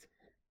just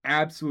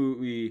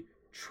absolutely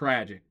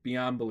tragic,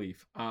 beyond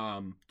belief.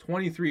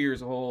 23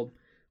 years old,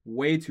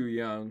 way too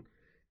young,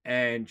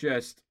 and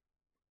just,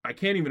 I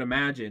can't even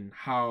imagine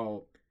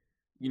how,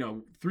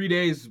 3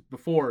 days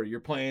before you're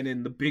playing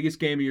in the biggest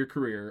game of your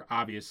career,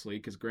 obviously,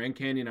 because Grand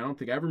Canyon, I don't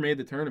think ever made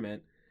the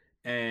tournament,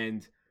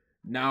 and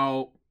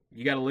now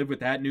you got to live with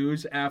that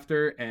news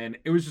after, and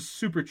it was just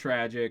super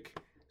tragic,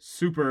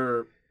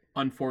 super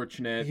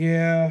unfortunate.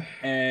 Yeah.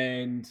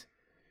 And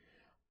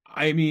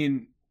I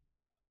mean,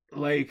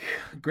 like,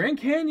 Grand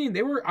Canyon,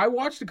 I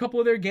watched a couple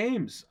of their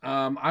games.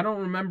 I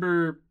don't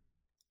remember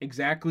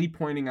exactly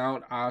pointing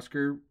out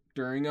Oscar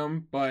during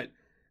them, but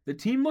the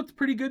team looked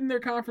pretty good in their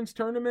conference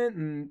tournament,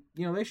 and,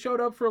 they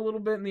showed up for a little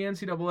bit in the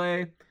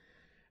NCAA.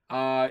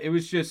 It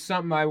was just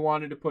something I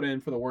wanted to put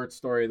in for the Wirtz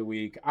story of the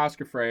week.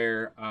 Oscar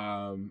Freyer,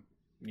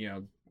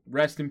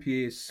 rest in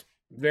peace.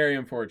 Very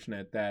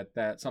unfortunate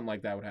that something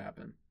like that would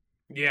happen.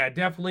 Yeah,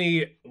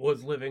 definitely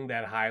was living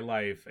that high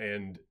life,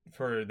 and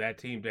for that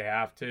team to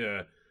have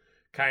to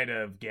kind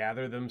of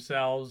gather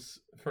themselves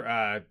for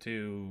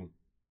to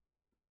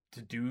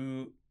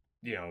do,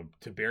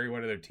 to bury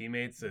one of their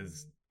teammates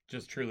is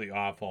just truly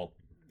awful.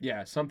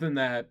 Yeah, something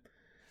that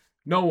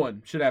no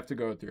one should have to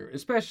go through,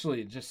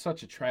 especially just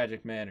such a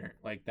tragic manner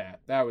like that.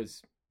 That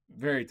was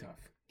very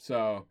tough.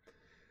 So,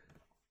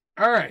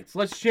 all right, so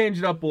let's change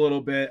it up a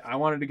little bit. I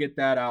wanted to get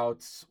that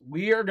out.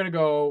 We are going to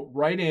go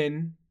right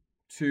in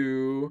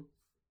to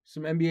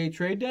some NBA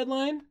trade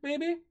deadline,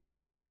 maybe?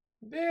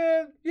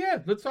 Yeah,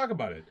 let's talk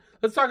about it.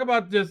 Let's talk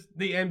about just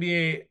the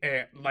NBA,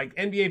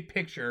 NBA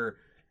picture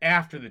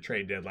after the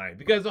trade deadline,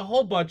 because a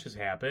whole bunch has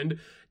happened.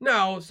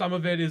 Now, some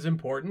of it is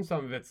important,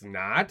 some of it's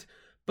not,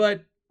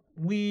 but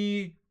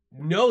we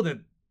know that,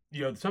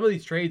 some of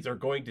these trades are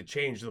going to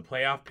change the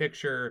playoff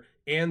picture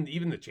and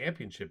even the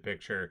championship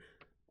picture.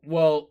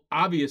 Well,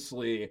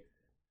 obviously,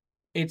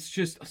 it's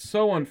just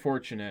so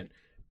unfortunate,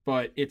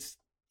 but it's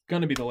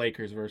going to be the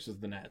Lakers versus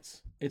the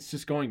Nets. It's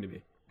just going to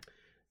be.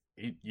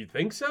 You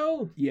think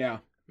so? Yeah.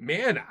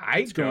 Man,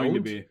 it's going to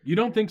be. You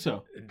don't think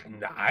so?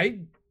 I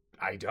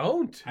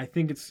don't. I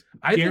think it's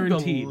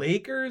guaranteed. Think the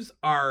Lakers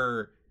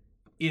are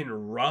in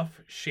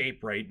rough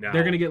shape right now.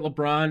 They're going to get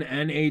LeBron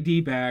and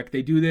AD back.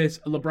 They do this.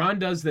 LeBron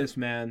does this,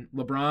 man.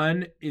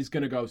 LeBron is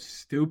going to go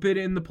stupid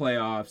in the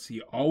playoffs.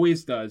 He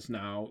always does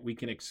now. We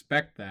can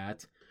expect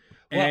that.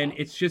 And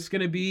it's just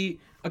going to be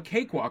a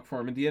cakewalk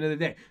for him at the end of the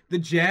day. The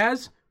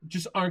Jazz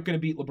just aren't going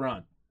to beat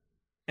LeBron.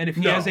 And if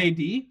he has AD,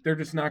 they're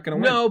just not going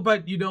to win. No,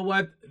 but you know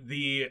what?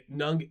 The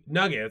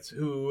Nuggets,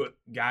 who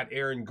got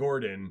Aaron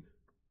Gordon,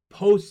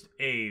 posed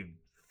a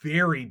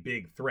very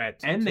big threat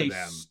to them. And they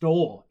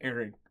stole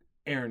Aaron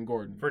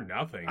Gordon. For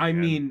nothing. I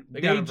mean,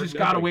 they just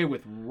got away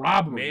with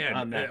robbery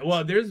on that.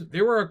 Well,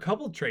 there were a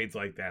couple trades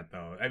like that,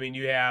 though. I mean,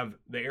 you have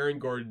the Aaron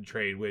Gordon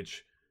trade,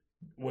 which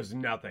was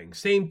nothing.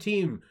 Same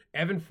team,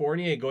 Evan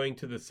Fournier going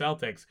to the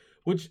Celtics,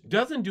 which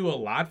doesn't do a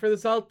lot for the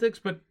Celtics,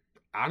 but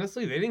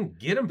honestly, they didn't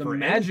get him for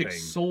Magic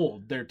anything.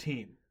 sold their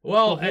team.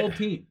 Well, the whole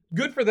team.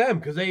 Good for them,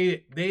 because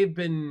they've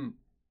been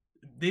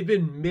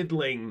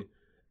middling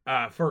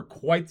for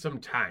quite some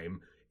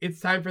time. It's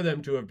time for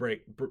them to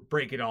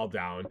break it all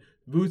down.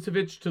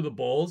 Vucevic to the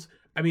Bulls.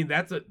 I mean,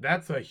 that's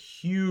a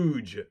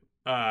huge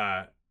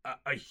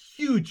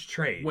huge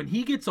trade. When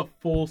he gets a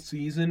full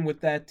season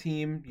with that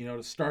team,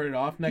 to start it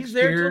off next year. He's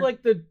there year.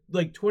 till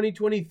like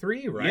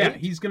 2023, right? Yeah,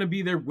 he's going to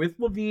be there with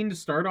LaVine to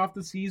start off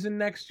the season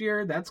next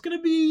year. That's going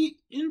to be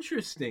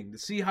interesting to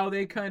see how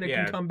they kind of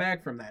can come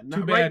back from that.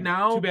 Too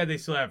bad they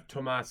still have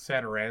Tomas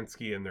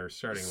Satoransky in their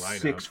starting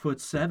lineup.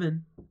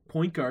 6'7"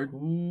 point guard.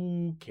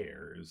 Who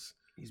cares?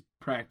 He's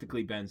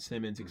practically Ben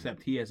Simmons,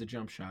 except he has a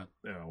jump shot.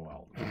 Oh,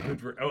 well.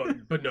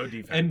 But no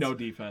defense. And no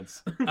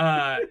defense.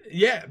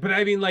 Yeah, but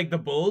I mean, like, the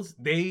Bulls,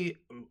 they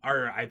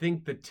are, I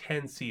think, the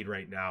 10 seed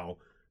right now.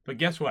 But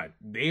guess what?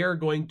 They are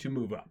going to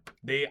move up.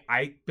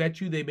 I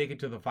bet you they make it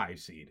to the 5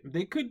 seed.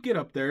 They could get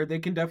up there. They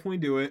can definitely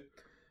do it.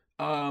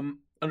 An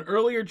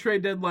earlier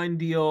trade deadline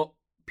deal,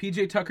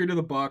 PJ Tucker to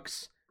the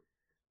Bucks.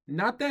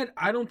 Not that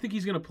I don't think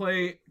he's going to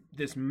play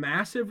this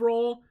massive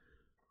role,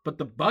 but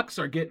the Bucks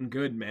are getting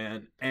good,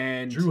 man.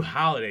 And Drew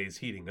Holiday's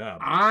heating up.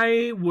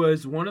 I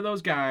was one of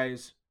those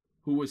guys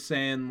who was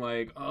saying,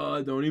 like,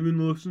 don't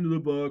even listen to the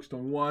Bucks.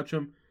 Don't watch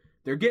them.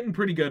 They're getting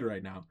pretty good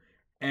right now.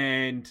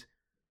 And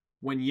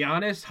when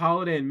Giannis,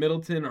 Holiday, and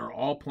Middleton are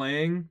all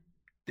playing,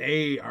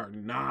 they are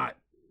not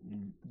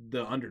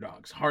the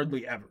underdogs.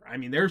 Hardly ever. I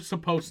mean, they're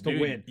supposed to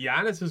win.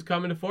 Giannis is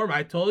coming to form.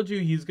 I told you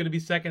he's going to be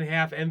second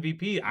half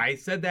MVP. I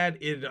said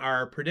that in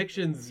our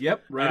predictions.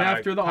 Yep, right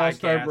after the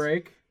All-Star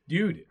break.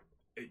 Dude,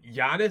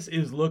 Giannis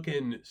is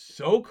looking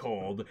so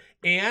cold,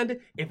 and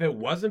if it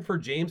wasn't for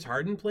James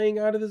Harden playing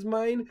out of his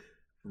mind,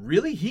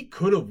 really, he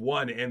could have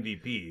won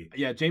MVP.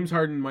 Yeah, James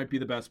Harden might be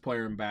the best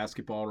player in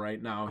basketball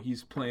right now.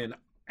 He's playing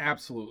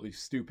absolutely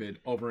stupid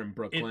over in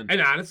Brooklyn.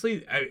 And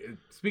honestly,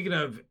 speaking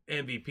of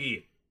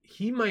MVP,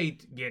 he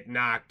might get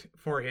knocked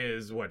for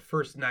his,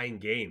 first 9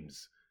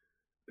 games.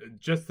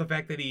 Just the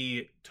fact that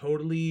he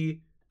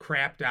totally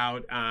crapped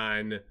out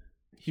on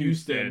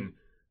Houston.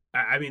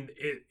 I mean,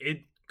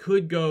 it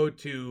could go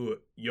to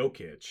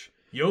Jokic.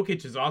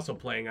 Jokic is also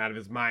playing out of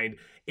his mind.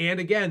 And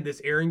again,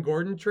 this Aaron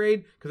Gordon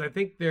trade, because I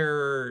think they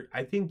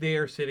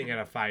are sitting at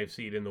a 5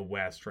 seed in the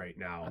West right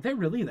now. Are they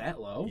really that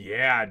low?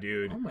 Yeah,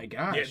 dude. Oh my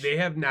gosh. Yeah, they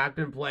have not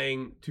been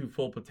playing to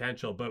full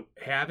potential, but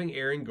having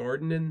Aaron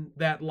Gordon in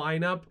that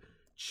lineup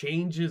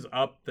changes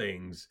up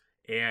things,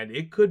 and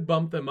it could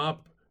bump them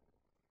up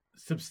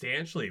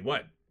substantially.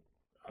 What?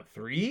 A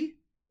 3?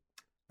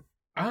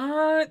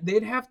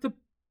 They'd have to.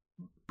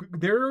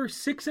 They're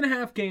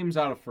 6.5 games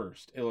out of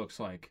first, it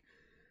looks like.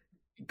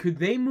 Could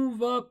they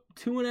move up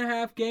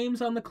 2.5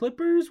 games on the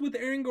Clippers with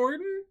Aaron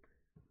Gordon?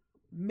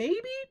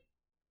 Maybe.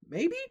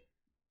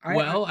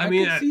 I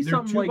mean,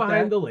 they're 2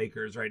 behind the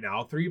Lakers right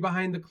now, 3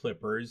 behind the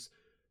Clippers.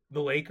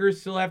 The Lakers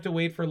still have to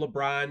wait for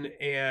LeBron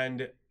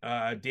and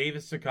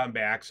Davis to come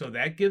back, so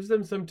that gives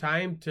them some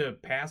time to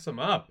pass them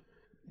up.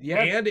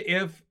 Yeah. And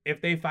if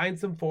they find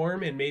some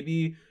form and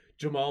maybe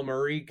Jamal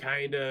Murray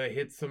kind of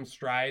hits some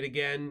stride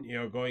again,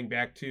 going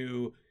back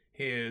to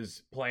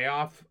his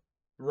playoff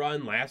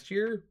run last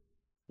year,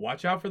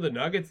 watch out for the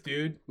Nuggets,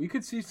 dude. We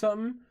could see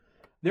something.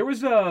 There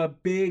was a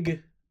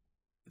big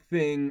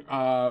thing.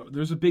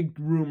 There's a big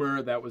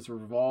rumor that was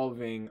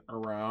revolving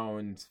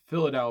around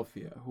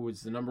Philadelphia, who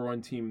is the number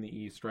 1 team in the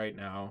East right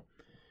now,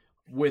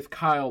 with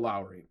Kyle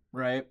Lowry,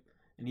 right?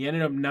 And he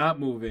ended up not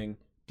moving.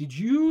 Did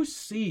you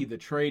see the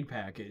trade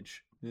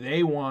package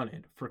they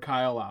wanted for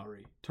Kyle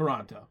Lowry?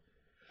 Toronto.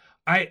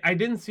 I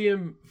didn't see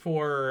him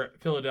for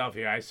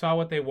Philadelphia. I saw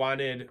what they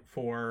wanted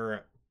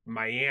for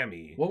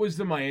Miami. What was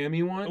the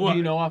Miami one? Do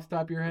you know off the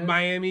top of your head?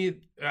 Miami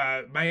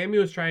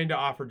was trying to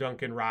offer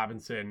Duncan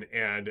Robinson,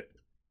 and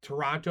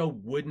Toronto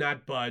would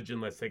not budge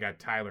unless they got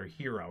Tyler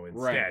Hero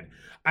instead. Right.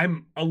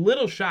 I'm a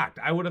little shocked.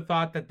 I would have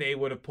thought that they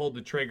would have pulled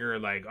the trigger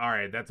like, all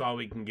right, that's all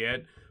we can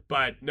get.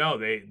 But no,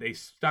 they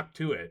stuck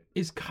to it.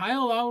 Is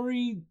Kyle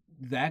Lowry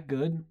that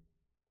good?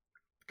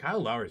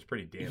 Kyle Lowry's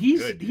pretty damn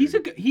good.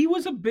 Dude. He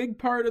was a big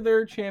part of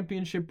their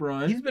championship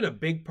run. He's been a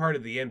big part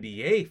of the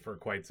NBA for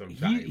quite some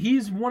time.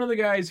 He's one of the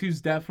guys who's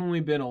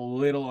definitely been a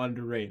little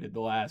underrated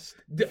the last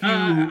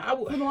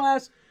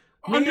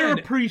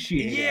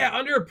underappreciated. Yeah,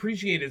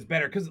 underappreciated is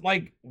better because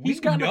like we He's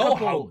gotten know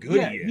how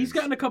good he is. He's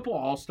gotten a couple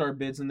All-Star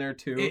bids in there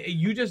too.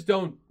 You just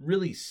don't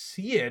really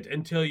see it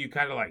until you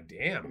kind of like,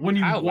 damn. When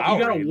you Lowry,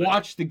 gotta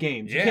watch the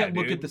games, you can't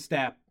look dude. at the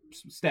stat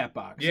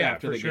box Yeah,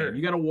 after for the sure. game.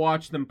 You gotta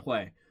watch them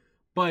play.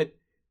 But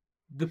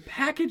the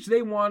package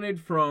they wanted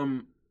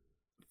from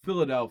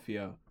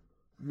Philadelphia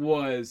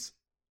was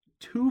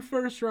 2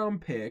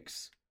 first-round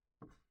picks,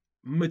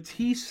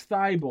 Matisse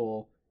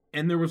Thybulle,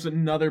 and there was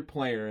another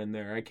player in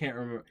there. I can't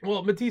remember.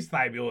 Well, Matisse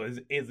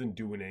Thybulle isn't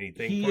doing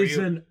anything. He for is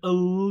you. an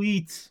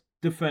elite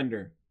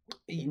defender.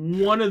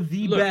 One of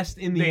the Look, best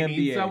in the they NBA.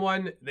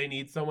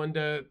 need someone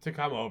to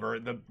come over.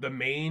 The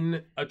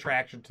main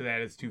attraction to that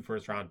is 2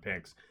 first-round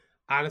picks.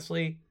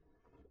 Honestly,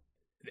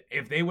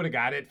 if they would have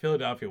got it,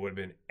 Philadelphia would have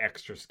been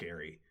extra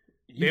scary.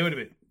 They would have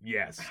been,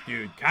 yes,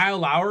 dude. Kyle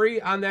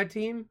Lowry on that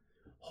team?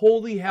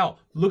 Holy hell.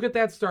 Look at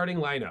that starting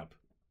lineup.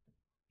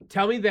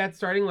 Tell me that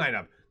starting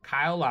lineup.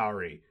 Kyle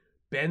Lowry,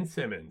 Ben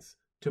Simmons,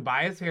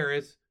 Tobias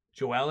Harris,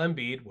 Joel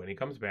Embiid when he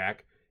comes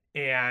back,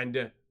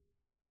 and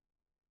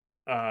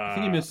I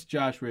think he missed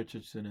Josh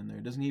Richardson in there.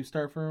 Doesn't he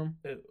start for him?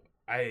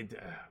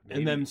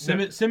 And then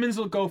Simmons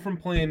will go from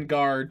playing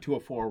guard to a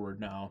forward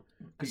now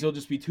because he'll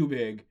just be too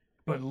big.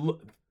 But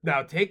look,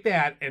 now take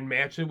that and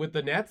match it with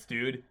the Nets,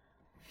 dude.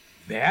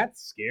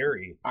 That's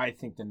scary. I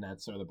think the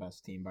Nets are the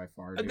best team by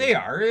far. Dude. They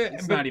are.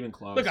 It's not even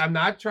close. Look, I'm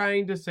not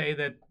trying to say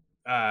that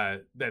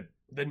that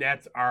the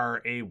Nets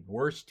are a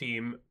worse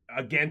team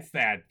against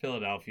that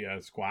Philadelphia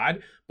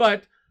squad,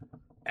 but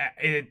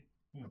it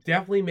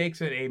definitely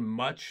makes it a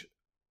much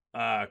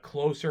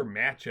closer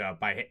matchup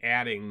by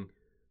adding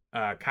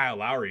Kyle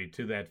Lowry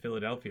to that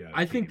Philadelphia team.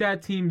 I think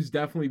that team's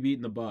definitely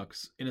beating the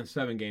Bucks in a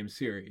 7-game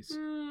series.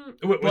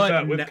 With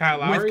Kyle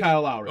Lowry? With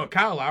Kyle Lowry. Oh,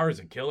 Kyle Lowry's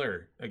a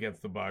killer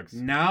against the Bucks.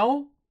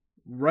 Now,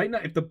 right now,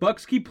 if the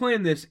Bucks keep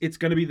playing this, it's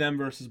going to be them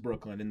versus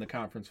Brooklyn in the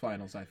conference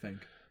finals, I think.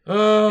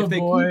 Oh, if they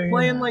boy. keep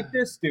playing like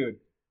this, dude,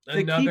 if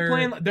they keep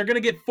playing, they're going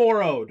to get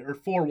 4-0'd or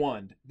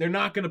 4-1. They're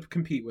not going to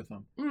compete with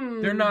them.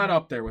 They're not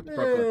up there with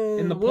Brooklyn.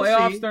 In the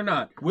playoffs, they're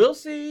not. We'll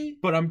see.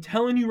 But I'm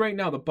telling you right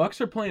now, the Bucks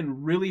are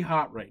playing really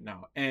hot right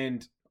now.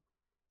 And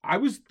I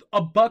was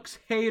a Bucks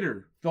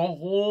hater the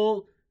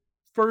whole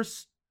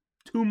first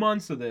 2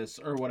 months of this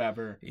or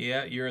whatever.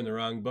 Yeah, you're in the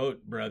wrong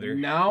boat, brother.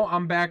 Now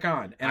I'm back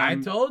on. And I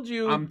told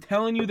you. I'm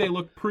telling you they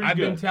look pretty I've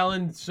good. been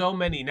telling so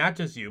many, not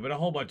just you, but a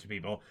whole bunch of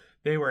people.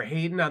 They were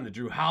hating on the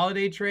Drew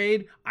Holiday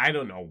trade. I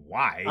don't know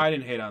why. I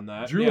didn't hate on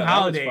that. Drew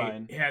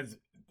Holiday has,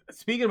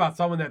 speaking about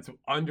someone that's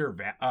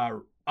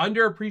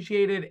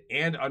underappreciated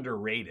and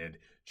underrated,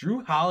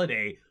 Drew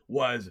Holiday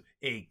was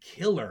a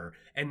killer.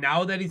 And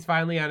now that he's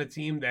finally on a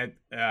team that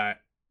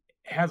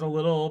has a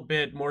little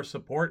bit more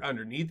support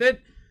underneath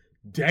it,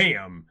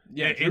 damn.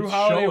 Yeah, Drew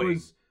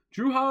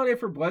Holiday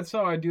for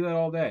Bledsoe, I'd do that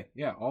all day.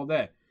 Yeah, all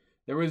day.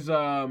 There was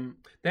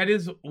that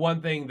is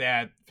one thing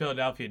that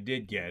Philadelphia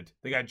did get.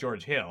 They got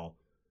George Hill,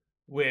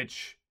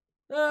 which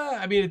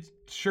I mean, it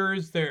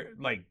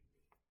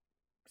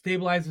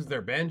stabilizes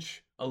their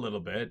bench a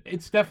little bit.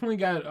 It's definitely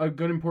got a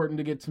good important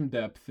to get some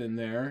depth in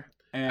there.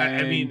 And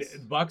I mean,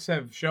 Bucks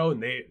have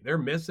shown they're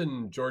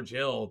missing George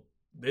Hill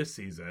this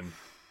season.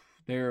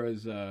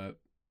 There's a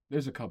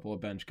couple of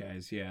bench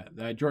guys. Yeah,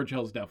 George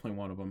Hill's definitely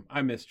one of them.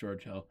 I miss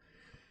George Hill.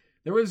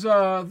 There was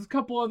a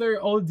couple other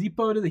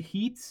Oladipo to the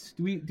Heat.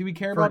 Do we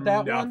care about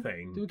that one?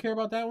 Do we care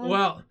about that one?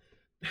 Well,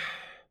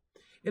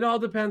 it all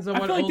depends on I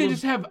what. feel like they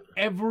just have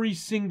every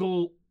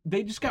single.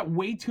 They just got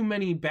way too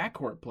many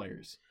backcourt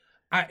players.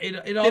 It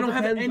all they don't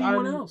depends have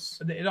anyone on, else.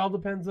 It all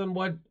depends on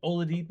what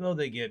Oladipo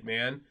they get,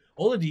 man.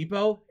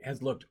 Oladipo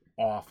has looked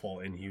awful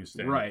in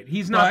Houston. Right,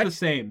 he's not the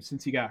same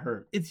since he got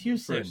hurt. It's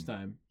Houston. First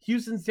time.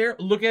 Houston's there.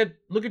 Look at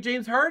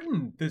James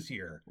Harden this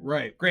year.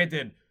 Right.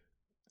 Granted,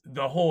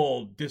 the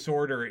whole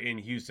disorder in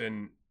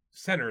Houston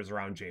centers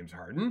around James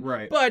Harden.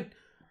 Right. But,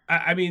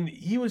 I mean,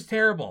 he was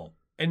terrible.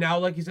 And now,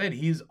 like you said,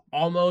 he's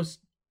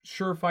almost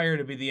surefire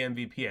to be the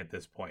MVP at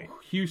this point.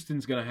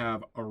 Houston's going to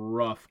have a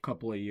rough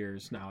couple of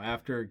years now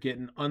after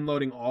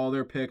unloading all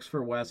their picks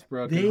for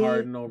Westbrook and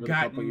Harden over the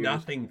couple years. Got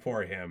nothing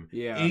for him.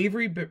 Yeah.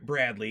 Avery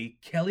Bradley,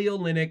 Kelly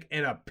Olynyk,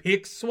 and a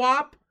pick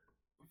swap?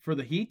 For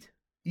the Heat?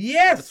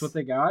 Yes! That's what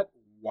they got?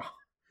 Wow.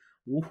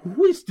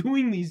 Who is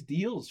doing these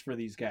deals for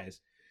these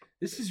guys?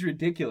 This is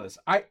ridiculous.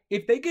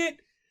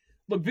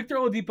 Look, Victor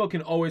Oladipo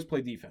can always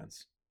play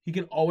defense. He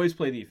can always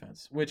play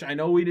defense, which I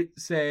know we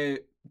say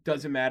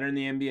doesn't matter in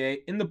the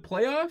NBA. In the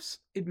playoffs,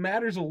 it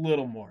matters a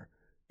little more.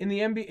 In the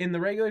NBA, in the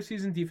regular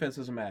season, defense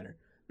doesn't matter.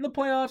 In the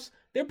playoffs,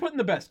 they're putting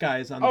the best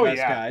guys on the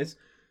best guys.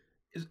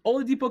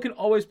 Oladipo can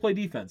always play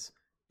defense.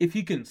 If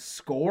he can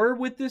score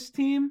with this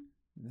team,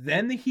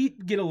 then the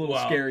Heat get a little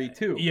scary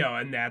too. Yeah,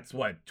 and that's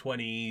what,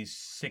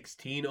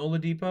 2016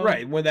 Oladipo?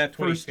 Right, with that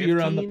first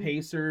year on the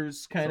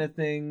Pacers kind of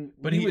thing.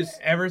 But he was,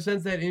 ever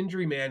since that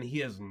injury, man, he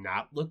has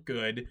not looked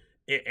good.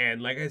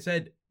 And like I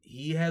said,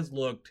 he has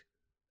looked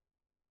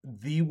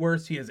the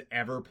worst he has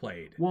ever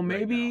played. Well,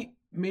 maybe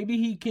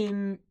he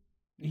can.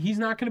 He's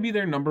not going to be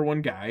their number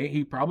one guy.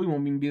 He probably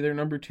won't even be their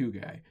number two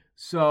guy.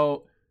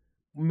 So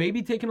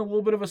maybe taking a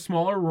little bit of a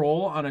smaller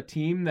role on a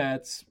team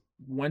that's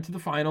went to the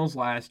finals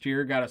last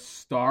year, got a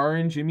star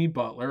in Jimmy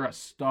Butler, a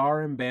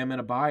star in Bam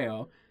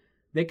Adebayo.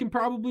 They can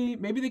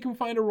maybe they can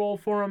find a role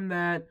for him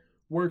that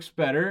works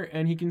better,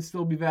 and he can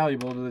still be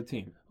valuable to the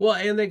team. Well,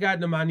 and they got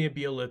Nemanja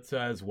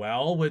Bjelica as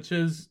well, which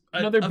is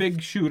Another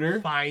big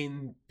shooter.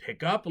 Fine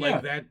pickup.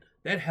 Like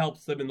that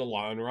helps them in the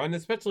long run,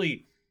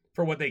 especially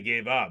for what they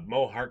gave up.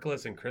 Mo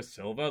Harkless and Chris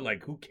Silva,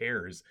 like who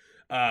cares?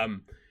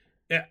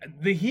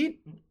 The Heat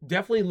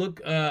definitely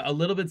look a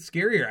little bit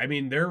scarier. I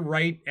mean, they're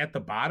right at the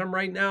bottom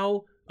right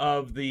now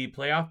of the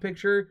playoff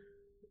picture.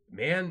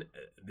 Man,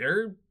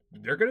 they're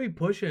going to be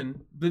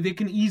pushing. They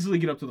can easily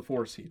get up to the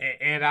 4 seed.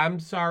 And I'm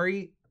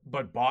sorry,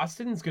 but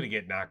Boston's going to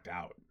get knocked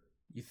out.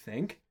 You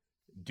think?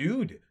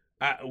 Dude,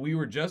 we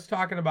were just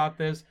talking about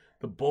this.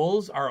 The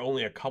Bulls are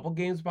only a couple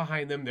games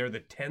behind them. They're the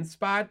 10th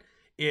spot.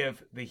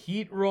 If the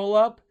Heat roll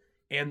up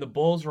and the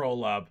Bulls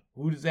roll up,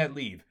 who does that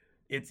leave?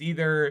 It's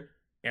either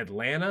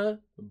Atlanta,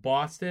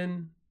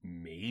 Boston,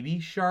 maybe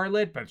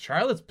Charlotte, but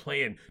Charlotte's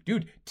playing.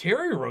 Dude,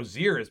 Terry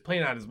Rozier is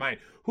playing on his mind.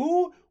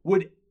 Who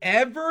would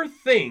ever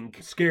think,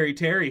 Scary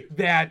Terry,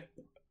 that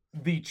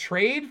the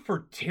trade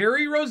for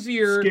Terry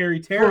Rozier Scary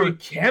Terry for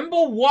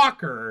Kemba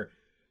Walker,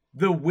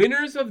 the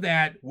winners of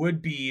that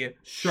would be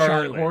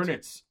Charlotte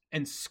Hornets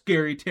and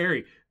Scary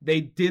Terry? They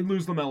did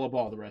lose LaMelo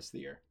Ball the rest of the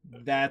year.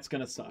 That's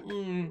gonna suck.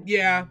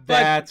 Yeah,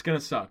 that's gonna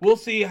suck. We'll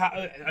see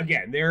how.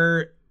 Again,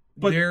 they're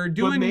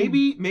doing.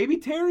 But maybe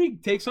Terry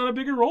takes on a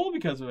bigger role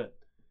because of it.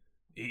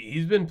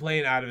 He's been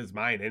playing out of his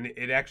mind, and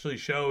it actually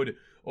showed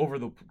over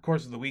the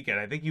course of the weekend.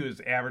 I think he was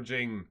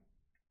averaging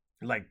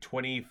like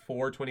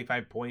 24,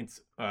 25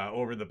 points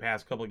over the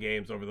past couple of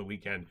games over the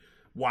weekend.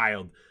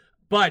 Wild.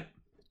 But,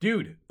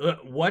 dude,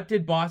 what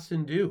did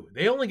Boston do?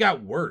 They only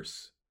got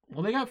worse.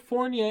 Well, they got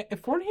Fournier.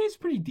 Fournier's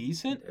pretty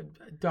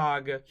decent.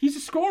 Dog. He's a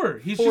scorer.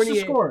 He's just a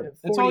scorer.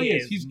 That's all he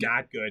is. He's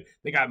not good.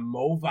 They got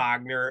Mo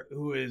Wagner,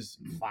 who is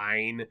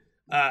fine.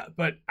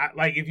 But,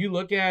 like, if you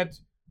look at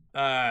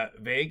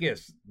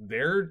Vegas,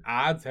 their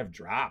odds have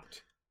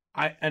dropped.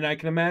 I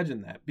can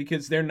imagine that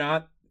because they're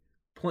not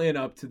playing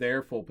up to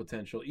their full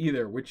potential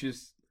either, which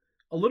is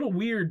a little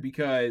weird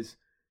because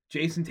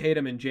Jason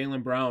Tatum and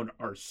Jaylen Brown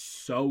are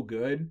so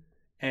good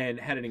and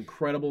had an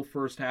incredible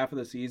first half of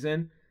the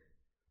season.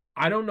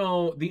 I don't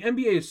know. The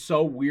NBA is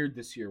so weird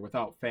this year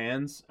without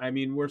fans. I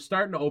mean, we're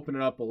starting to open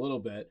it up a little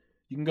bit.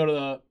 You can go to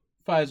the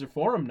Pfizer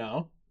Forum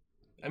now.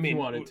 I mean, if you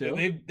wanted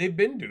to. They've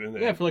been doing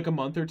that. Yeah, for like a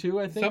month or two,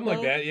 I think. Something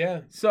like that,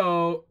 yeah.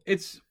 So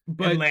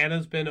but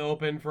Atlanta's been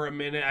open for a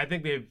minute. I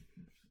think they've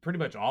pretty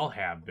much all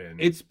have been.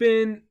 It's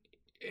been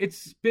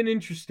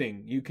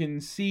interesting. You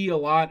can see a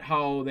lot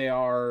how they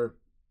are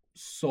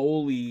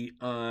solely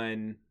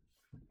on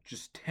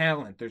just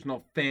talent. There's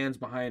no fans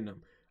behind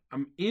them.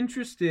 I'm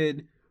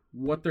interested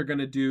what they're going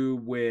to do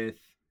with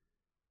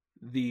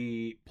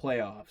the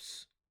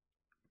playoffs.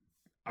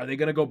 Are they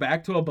going to go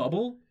back to a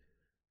bubble?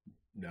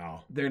 No.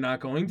 They're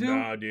not going to?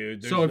 No,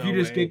 dude. So if you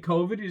just get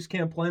COVID, you just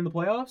can't play in the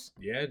playoffs?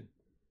 Yeah.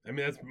 I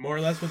mean, that's more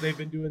or less what they've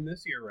been doing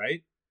this year,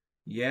 right?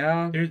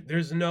 Yeah.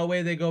 There's no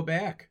way they go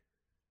back.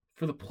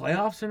 For the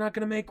playoffs, they're not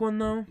going to make one,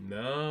 though?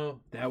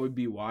 No. That would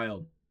be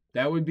wild.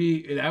 That would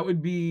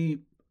be...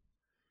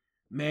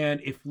 Man,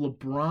 if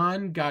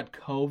LeBron got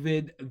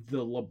COVID, the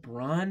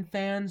LeBron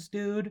fans,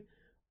 dude,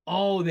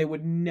 they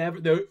would never...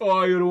 you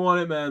don't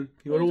want it, man.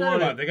 You don't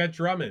want it. They got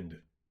Drummond.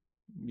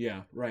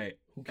 Yeah, right.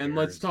 And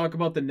let's talk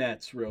about the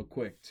Nets real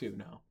quick, too,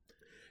 now.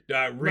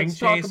 Let's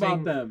talk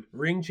about them.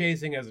 Ring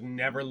chasing has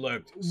never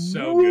looked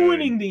so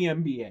ruining good. the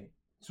NBA.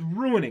 It's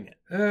ruining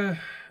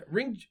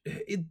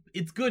it.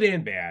 It's good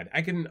and bad.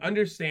 I can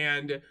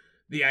understand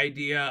the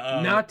idea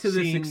of not to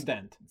this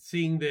extent.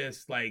 Seeing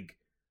this like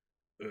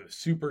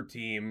super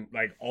team,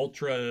 like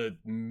ultra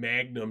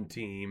magnum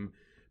team,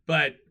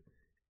 but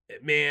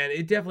man,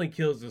 it definitely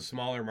kills the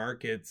smaller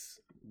markets.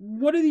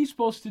 What are these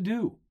supposed to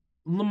do?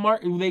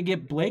 They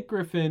get Blake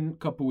Griffin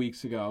a couple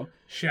weeks ago.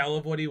 Shell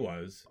of what he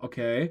was.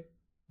 Okay.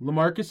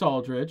 LaMarcus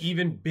Aldridge.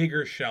 Even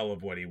bigger shell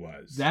of what he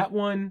was. That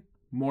one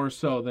more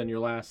so than your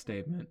last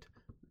statement.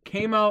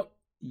 Came out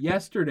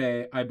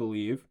yesterday, I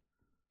believe.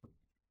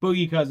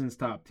 Boogie Cousins'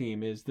 top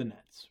team is the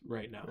Nets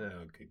right now.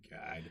 Oh, good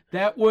God.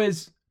 That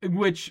was,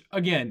 which,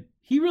 again,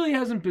 he really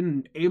hasn't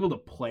been able to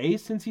play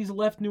since he's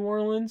left New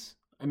Orleans.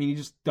 I mean, he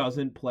just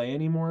doesn't play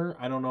anymore.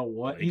 I don't know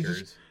what.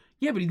 Lakers.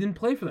 But he didn't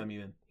play for them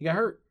even. He got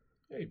hurt.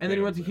 Yeah, and then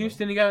he went to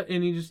Houston. He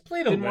just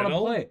played didn't want to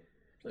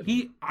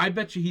play. I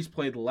bet you he's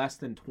played less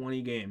than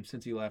 20 games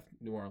since he left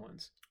New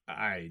Orleans.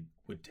 I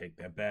would take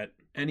that bet.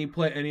 And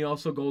he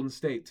also Golden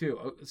State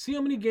too. See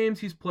how many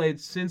games he's played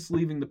since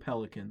leaving the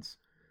Pelicans.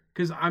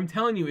 Because I'm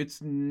telling you, it's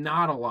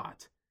not a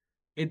lot.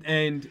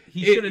 And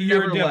he should have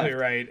never left. You're definitely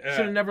right.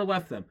 Should have never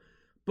left them.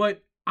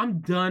 But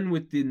I'm done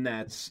with the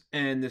Nets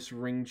and this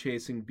ring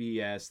chasing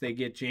BS. They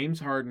get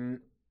James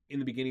Harden in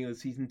the beginning of the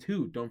season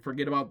too. Don't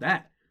forget about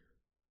that.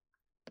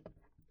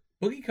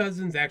 Boogie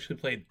Cousins actually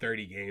played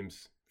 30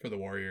 games for the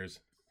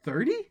Warriors.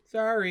 30?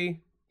 Sorry.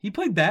 He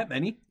played that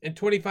many. And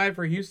 25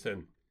 for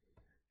Houston.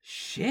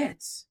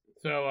 Shit.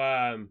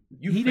 So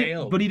you he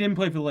failed. but he didn't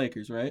play for the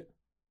Lakers, right?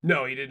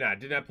 No, he did not.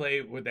 Did not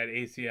play with that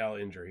ACL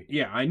injury.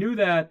 Yeah, I knew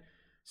that.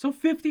 So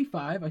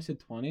 55, I said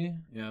 20.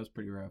 Yeah, that was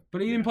pretty rough.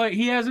 But he didn't play.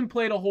 He hasn't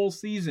played a whole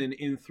season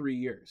in 3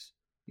 years.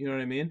 You know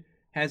what I mean?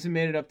 Hasn't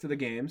made it up to the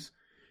games.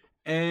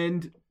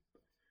 And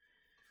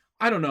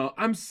I don't know.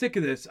 I'm sick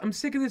of this. I'm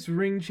sick of this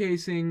ring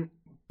chasing,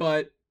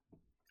 but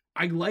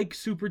I like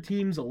super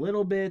teams a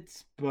little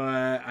bit,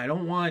 but I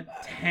don't want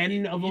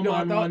 10 of them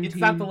on one it's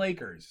team. not the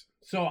Lakers,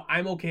 so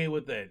I'm okay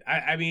with it.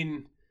 I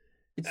mean,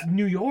 It's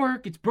New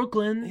York. It's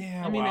Brooklyn.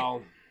 yeah. I mean,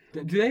 well,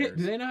 do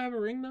they not have a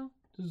ring though?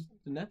 Does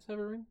the Nets have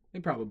a ring? They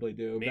probably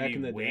do. maybe back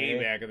in the way day.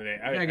 back in the day.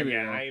 Back in the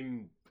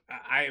day.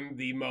 I am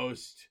the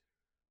most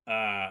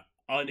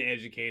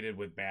uneducated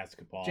with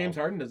basketball. James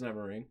Harden doesn't have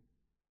a ring.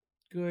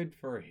 Good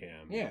for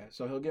him. Yeah,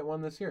 so he'll get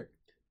one this year.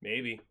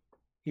 Maybe.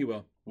 He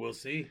will. We'll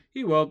see.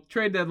 He will.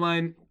 Trade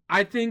deadline.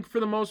 I think for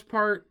the most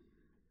part,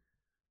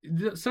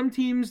 some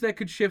teams that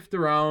could shift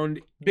around.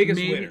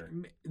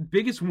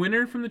 Biggest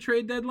winner from the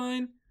trade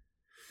deadline.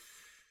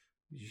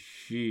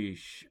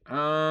 Sheesh.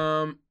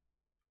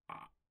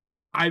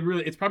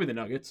 It's probably the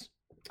Nuggets.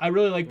 I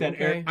really like that.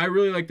 Okay. I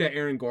really like that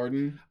Aaron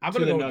Gordon. I'm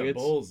gonna to go the with Nuggets. the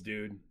Bulls,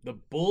 dude. The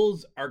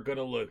Bulls are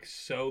gonna look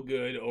so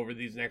good over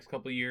these next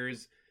couple of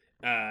years.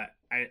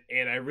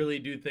 I really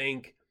do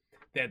think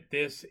that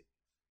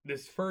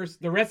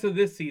the rest of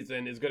this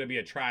season is going to be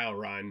a trial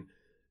run,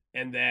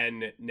 and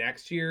then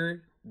next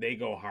year they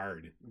go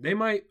hard. They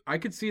might. I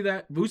could see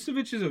that.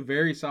 Vucevic is a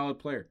very solid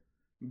player,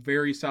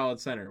 very solid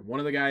center. One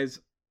of the guys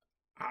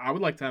I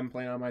would like to have him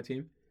playing on my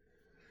team.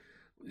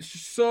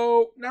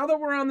 So now that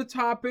we're on the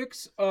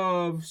topics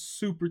of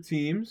super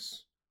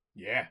teams,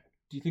 Yeah.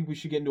 do you think we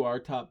should get into our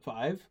top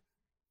 5?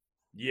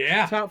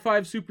 Yeah. Top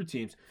 5 super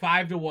teams.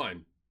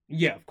 5-1.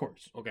 Yeah, of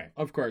course. Okay.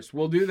 Of course.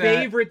 We'll do that.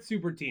 Favorite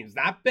super teams,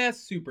 not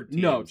best super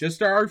teams. No,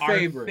 just our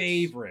favorites.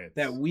 Favorites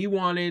that we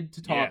wanted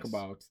to talk Yes.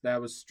 about. That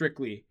was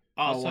strictly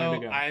how I wanted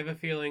Also, to go. I have a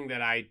feeling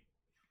that I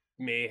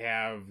may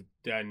have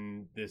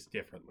done this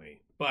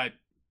differently, but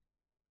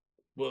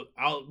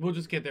we'll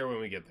just get there when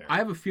we get there. I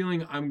have a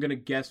feeling I'm going to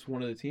guess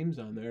one of the teams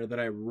on there that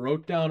I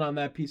wrote down on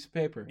that piece of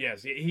paper.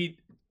 Yes, he.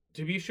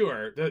 To be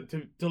sure,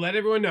 to let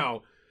everyone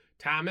know,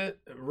 Thomas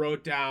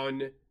wrote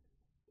down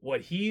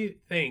what he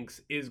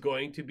thinks is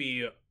going to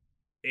be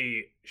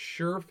a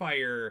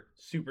surefire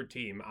super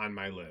team on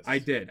my list. I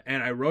did,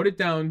 and I wrote it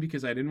down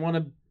because I didn't want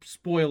to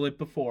spoil it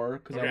before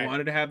because I Okay.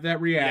 wanted to have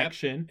that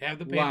reaction Have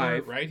the paper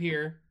live, right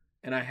here.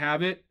 and I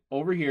have it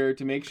over here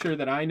to make sure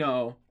that I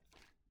know.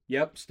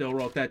 Yep, still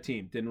wrote that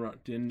team.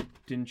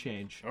 Didn't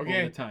change over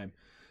Okay. the time.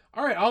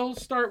 All right, I'll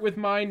start with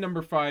my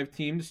number 5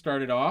 team to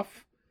start it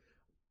off.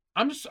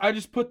 I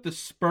just put the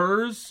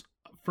Spurs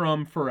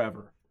from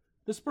forever.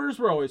 The Spurs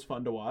were always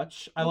fun to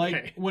watch. I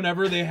like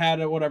whenever they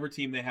had whatever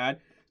team they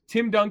had.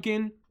 Tim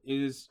Duncan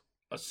is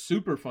a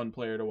super fun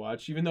player to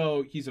watch, even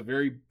though he's a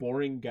very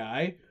boring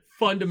guy.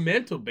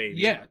 Fundamental, baby.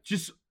 Yeah,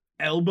 just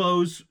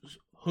elbows,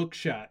 hook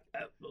shot,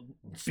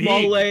 Big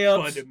small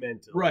layups.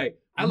 Fundamental. Right.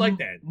 I like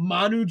that.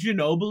 Manu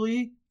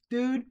Ginobili,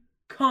 dude,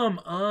 come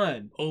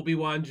on.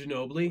 Obi-Wan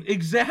Ginobili.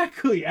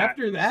 Exactly.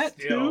 After that,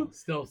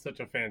 Still such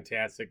a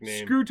fantastic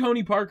name. screw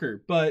Tony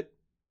Parker. But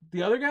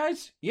the other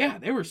guys, yeah,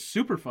 they were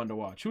super fun to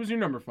watch. Who was your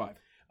number 5?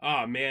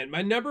 Oh man,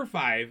 my number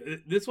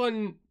 5. This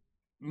one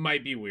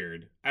might be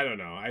weird. I don't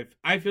know.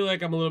 I feel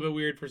like I'm a little bit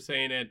weird for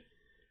saying it,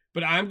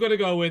 but I'm gonna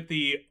go with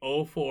the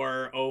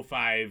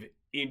 04-05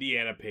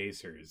 Indiana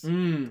Pacers.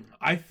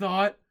 I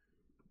thought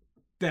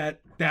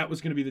that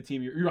was going to be the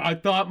team. I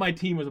thought my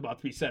team was about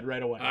to be said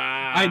right away.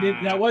 I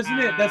didn't. That wasn't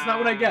it. That's not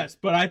what I guessed.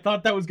 But I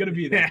thought that was going to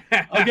be there.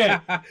 Okay,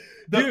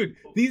 Dude,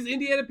 these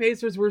Indiana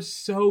Pacers were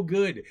so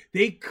good.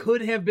 They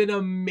could have been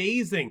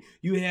amazing.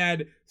 You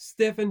had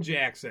Stephen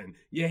Jackson.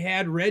 You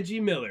had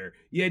Reggie Miller.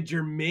 You had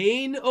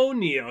Jermaine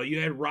O'Neal. You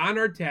had Ron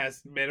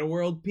Artest, Meta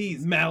World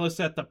Peace. Malice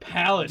at the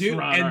Palace. Dude,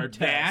 Ron and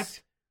Artest.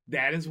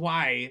 that is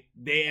why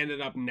they ended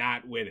up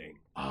not winning.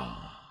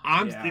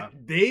 Yeah.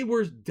 They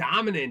were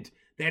dominant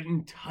that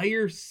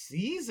entire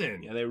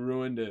season. Yeah, they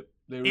ruined it.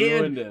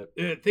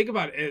 Think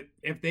about it.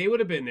 If they would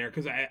have been there,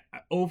 because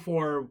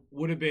 04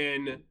 would have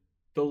been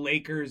the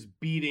Lakers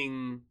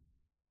beating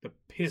the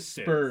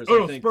Pistons. Spurs. Oh, I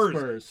no, think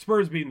Spurs.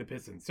 Spurs beating the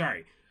Pistons.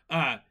 Sorry.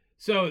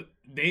 So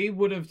they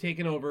would have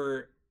taken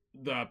over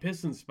the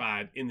Pistons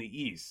spot in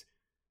the East.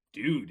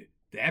 Dude,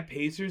 that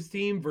Pacers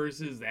team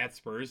versus that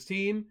Spurs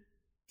team,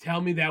 tell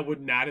me that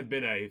would not have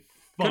been a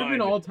fun Could have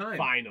been all time.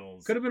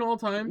 finals. Could have been all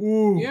time.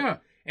 Ooh. Yeah.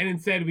 And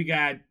instead we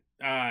got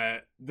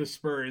the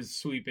Spurs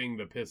sweeping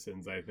the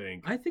Pistons, I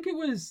think. I think it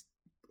was.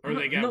 Or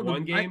they got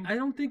one game? I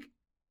don't think.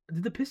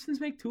 Did the Pistons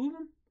make 2 of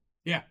them?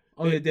 Yeah.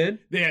 Oh, they did?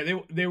 Yeah,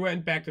 they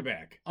went back to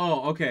back.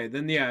 Oh, okay.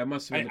 Then, yeah, it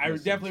must have been the I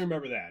Pistons. definitely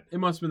remember that. It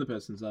must have been the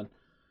Pistons then.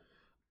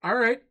 All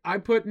right. I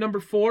put number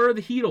 4,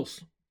 the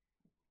Heatles.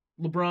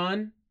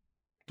 LeBron,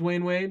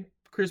 Dwayne Wade,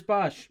 Chris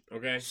Bosh.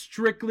 Okay.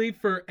 Strictly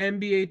for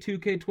NBA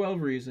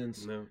 2K12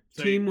 reasons. No.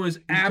 So Team was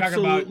you're talking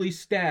absolutely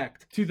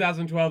stacked.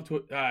 2012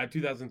 to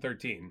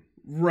 2013.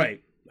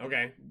 Right.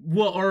 Okay.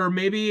 Well, or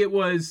maybe it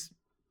was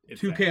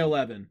It's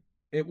 2K11.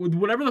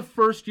 Whatever the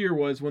first year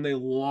was when they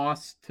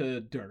lost to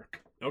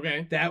Dirk.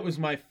 Okay. That was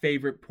my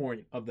favorite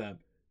point of them.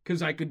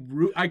 Because I could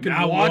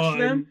Not watch one,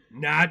 them.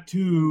 not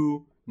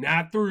two,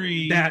 not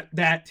three.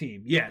 That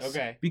team, yes.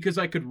 Okay. Because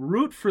I could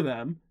root for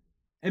them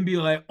and be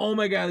like, oh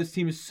my God, this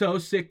team is so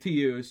sick to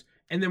use.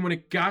 And then when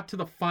it got to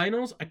the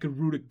finals, I could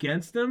root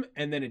against them,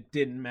 and then it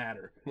didn't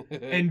matter.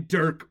 And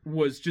Dirk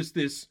was just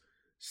this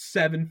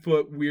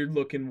 7-foot,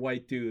 weird-looking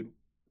white dude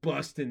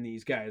busting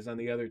these guys on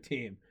the other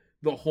team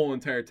the whole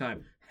entire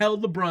time.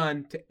 Held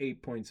LeBron to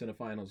 8 points in a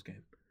finals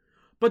game.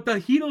 But the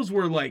Heatles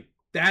were like,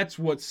 that's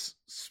what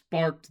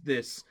sparked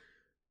this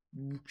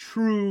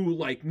true,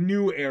 like,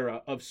 new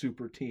era of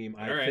super team,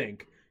 I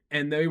think.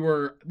 And they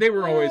were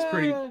always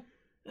pretty...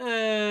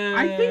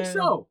 I think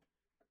so.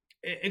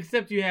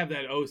 Except you have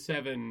that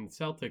 07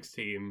 Celtics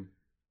team.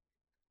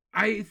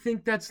 I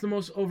think that's the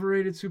most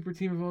overrated super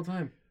team of all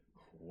time.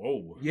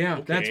 Whoa. Yeah,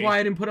 okay. That's why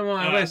I didn't put them on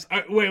my list.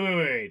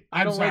 Wait.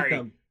 I don't like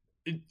them.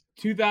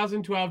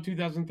 2012,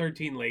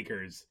 2013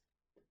 Lakers.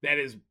 That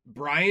is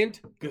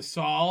Bryant,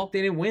 Gasol.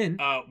 They didn't win.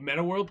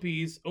 Meta World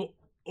Peace. Oh,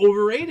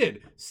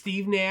 overrated.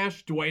 Steve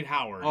Nash, Dwight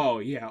Howard. Oh,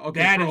 yeah. Okay,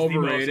 that is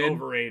overrated. the most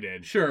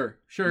overrated. Sure.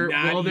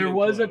 Not Well, there even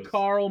was close. a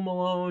Carl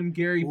Malone,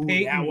 Gary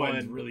Payton that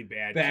one's one really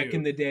bad back too.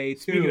 in the day,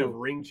 too. Speaking of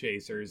ring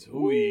chasers,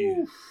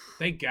 Ooh.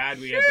 thank God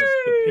we had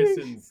the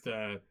Pistons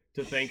to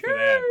thank for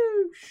that.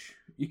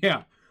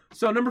 Yeah.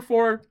 So, number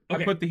 4,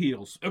 Okay. I put the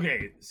Heatles.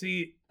 Okay,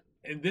 see,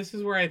 and this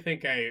is where I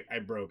think I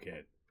broke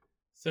it.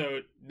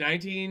 So, my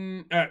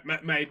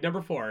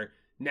number 4,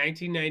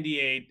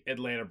 1998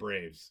 Atlanta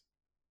Braves.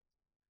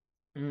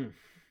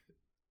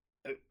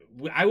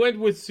 I went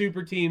with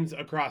super teams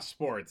across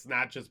sports,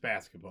 not just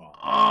basketball.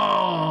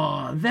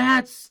 Oh,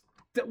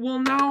 well,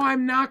 now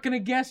I'm not going to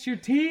guess your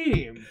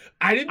team.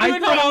 I didn't do I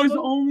it thought it wrong. was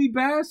only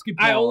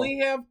basketball. I only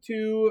have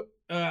 2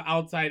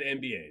 outside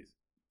NBA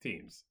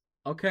teams.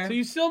 Okay. So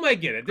you still might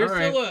get it. There's All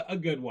right. still a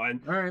good one.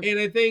 All right. And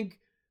I think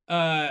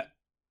oh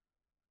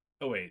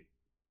wait.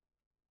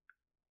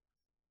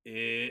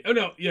 Oh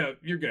no, yeah,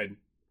 you're good.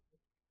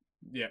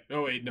 Yeah.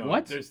 Oh wait, no.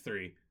 What? There's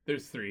 3.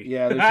 There's 3.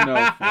 Yeah, there's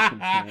no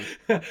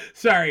fucking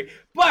Sorry.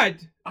 But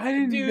I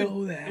didn't dude,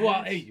 know that.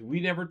 well, hey, we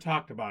never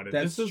talked about it.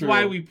 That's this is true.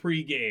 why we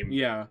pre-game.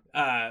 Yeah.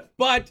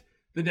 But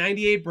the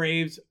 98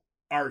 Braves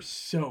are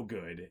so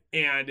good.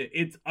 And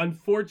it's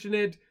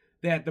unfortunate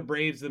that the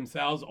Braves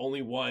themselves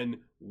only won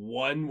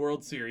 1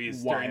 World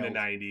Series during the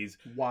Wild. 90s.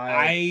 Wild.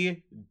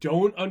 I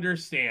don't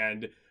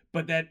understand,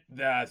 but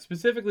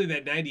specifically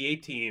that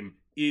 98 team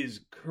is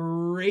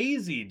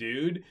crazy,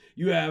 dude.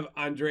 You have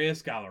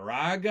Andreas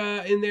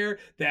Galarraga in there.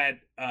 That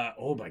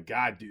oh my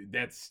god, dude,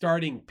 that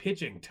starting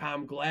pitching,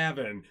 Tom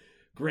Glavine,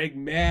 Greg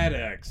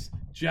Maddux,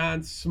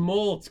 John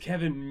Smoltz,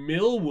 Kevin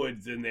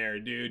Millwood's in there,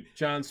 dude.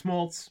 John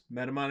Smoltz.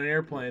 Met him on an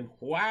airplane.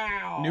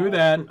 Wow. Knew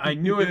that. I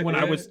knew it when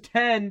I was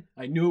 10.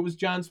 I knew it was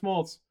John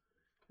Smoltz.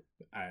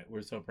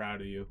 We're so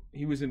proud of you.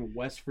 He was in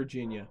West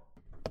Virginia.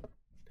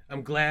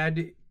 I'm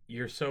glad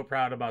you're so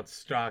proud about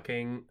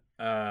stalking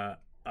of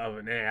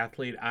an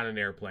athlete on an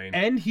airplane.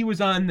 And he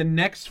was on the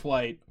next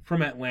flight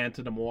from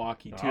Atlanta to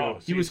Milwaukee, too. Oh,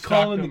 so he you was stalked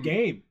calling the him-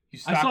 game. You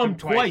I saw stalked him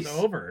twice.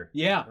 over.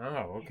 Yeah.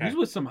 Oh, He okay. was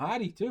with some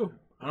hottie, too.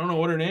 I don't know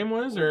what her name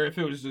was or if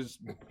it was his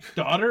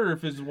daughter or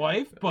if his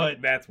wife,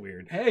 but that's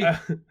weird. hey.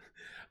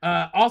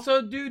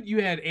 Also, dude,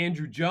 you had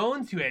Andrew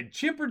Jones, you had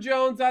Chipper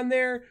Jones on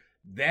there.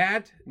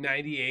 That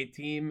 98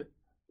 team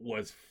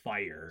was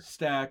fire.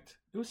 Stacked.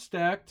 It was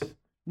stacked.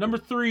 Number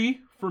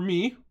 3 for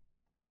me,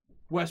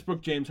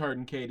 Westbrook, James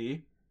Harden,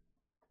 KD.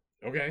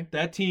 Okay.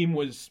 That team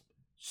was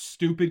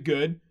stupid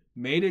good.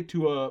 Made it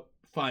to a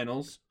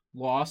finals.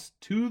 Lost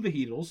to the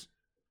Heatles.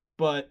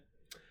 But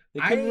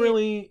they couldn't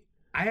really...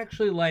 I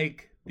actually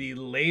like the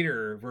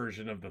later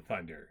version of the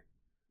Thunder.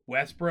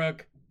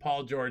 Westbrook,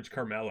 Paul George,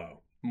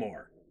 Carmelo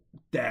more.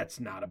 That's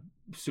not a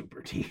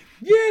super team.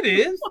 Yeah, it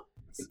is.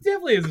 It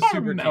definitely is a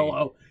super team.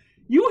 Carmelo.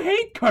 You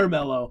hate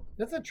Carmelo.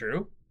 That's not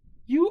true.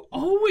 You've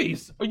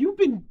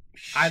been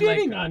I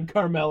shitting like- on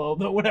Carmelo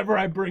though whenever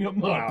I bring him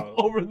Wow.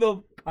 up over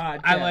the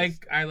podcast.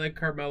 I like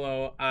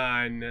Carmelo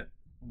on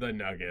the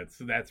Nuggets.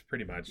 So that's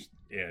pretty much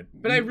it.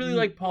 But I really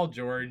like Paul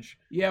George.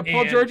 Yeah,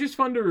 Paul and- George is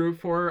fun to root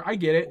for. I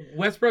get it.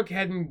 Westbrook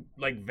hadn't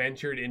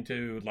ventured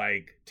into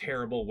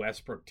terrible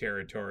Westbrook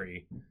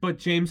territory. But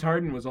James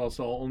Harden was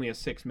also only a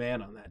 6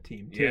 man on that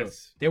team too.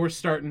 Yes. They were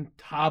starting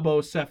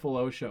Thabo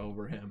Cephalosha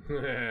over him.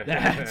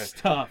 That's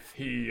tough.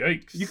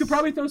 Yikes. You could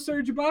probably throw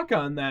Serge Ibaka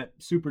on that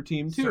super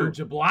team too. Serge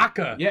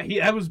Ibaka.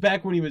 Yeah, that was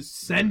back when he was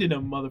sending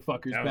them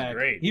motherfuckers That was back.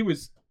 great. He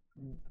was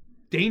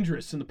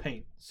dangerous in the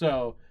paint.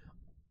 So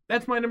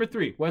that's my number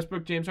 3.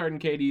 Westbrook, James Harden,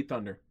 KD,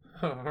 Thunder.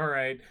 All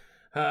right.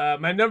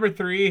 My number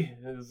 3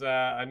 is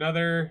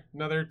another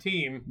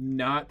team.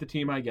 Not the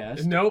team I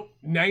guessed. Nope.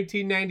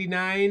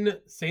 1999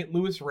 St.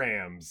 Louis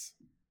Rams.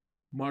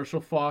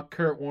 Marshall Faulk,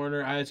 Kurt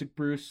Warner, Isaac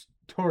Bruce,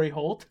 Torrey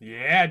Holt.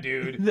 Yeah,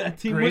 dude. That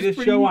team was Greatest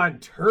pretty, show on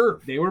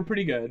turf. They were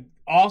pretty good.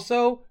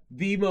 Also,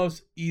 the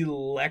most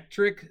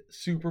electric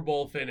Super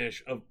Bowl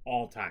finish of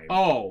all time.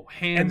 Oh,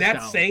 hands and that's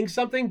down. saying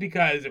something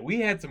because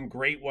we had some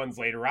great ones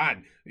later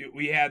on.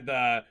 We had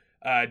the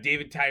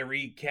David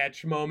Tyree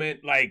catch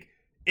moment. Like,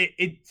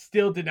 it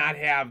still did not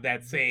have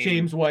that same...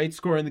 James White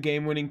scoring the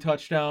game-winning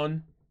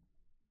touchdown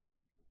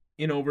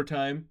in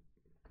overtime.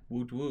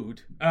 Woot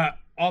woot.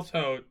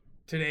 Also,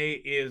 today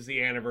is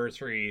the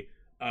anniversary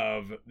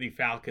of the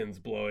Falcons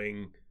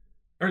blowing...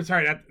 Or,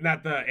 sorry,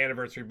 not the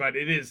anniversary, but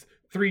it is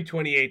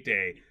 3/28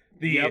 Day.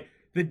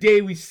 The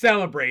day we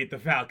celebrate the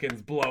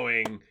Falcons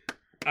blowing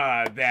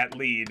that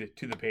lead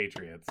to the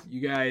Patriots.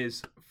 You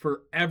guys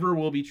forever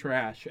will be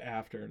trash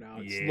after now.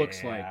 It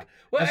looks like.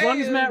 Well, as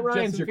long as Matt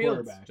Ryan's Justin your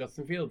Fields. quarterback.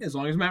 Justin Fields. As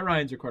long as Matt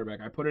Ryan's your quarterback.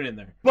 I put it in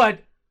there.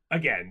 But,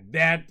 again,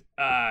 that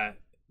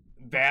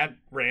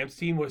Rams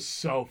team was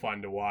so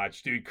fun to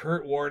watch. Dude,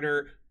 Kurt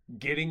Warner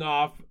getting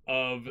off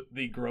of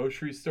the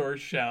grocery store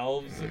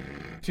shelves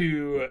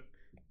to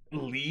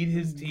lead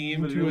his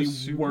team to a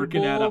Super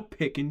working Bowl. at a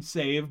pick and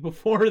save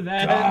before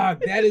that.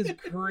 Dog, that is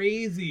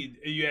crazy.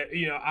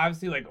 You know,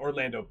 obviously, like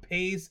Orlando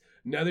Pace,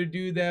 another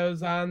dude that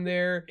was on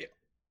there.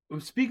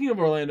 Speaking of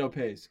Orlando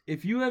Pace,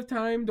 if you have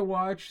time to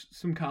watch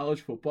some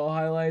college football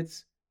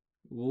highlights,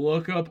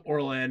 look up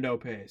Orlando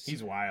Pace.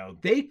 He's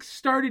wild. They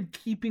started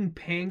keeping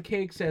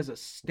pancakes as a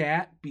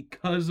stat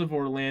because of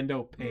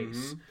Orlando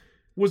Pace.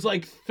 Was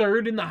like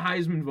third in the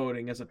Heisman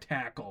voting as a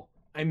tackle.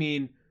 I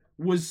mean,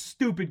 was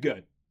stupid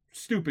good.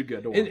 Stupid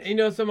good to watch. And you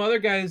know, some other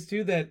guys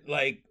too that,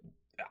 like,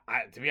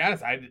 to be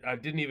honest, I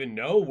didn't even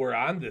know were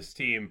on this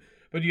team.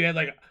 But you had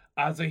like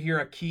Azahir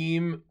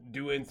Hakeem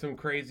doing some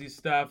crazy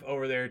stuff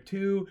over there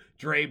too.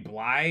 Dre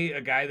Bly,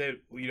 a guy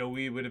that, you know,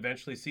 we would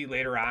eventually see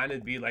later on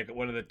and be like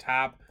one of the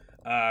top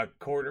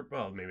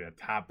well, maybe not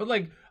top, but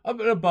like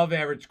an above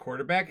average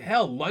quarterback.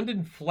 Hell,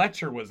 London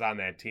Fletcher was on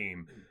that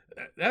team.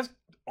 That's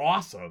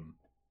awesome.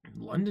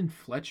 London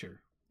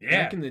Fletcher.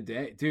 Yeah. Back in the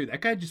day. Dude,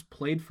 that guy just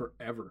played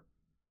forever.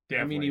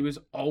 Definitely. I mean, he was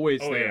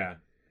always there. Yeah.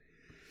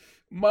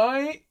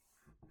 My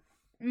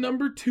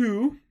number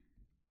 2,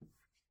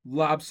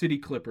 Lob City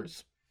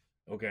Clippers.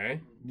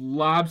 Okay.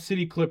 Lob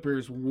City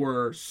Clippers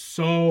were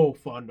so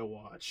fun to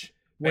watch.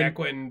 Back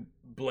when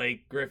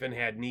Blake Griffin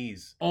had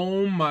knees.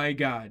 Oh my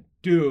God.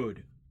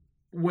 Dude.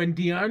 When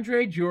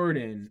DeAndre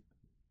Jordan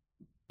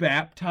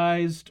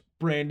baptized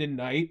Brandon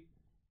Knight,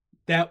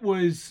 that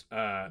was...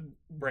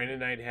 Brandon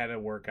Knight had a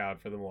workout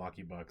for the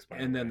Milwaukee Bucks.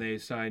 And then they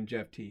signed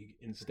Jeff Teague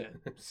instead.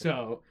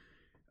 So,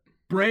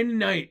 Brandon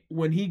Knight,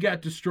 when he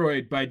got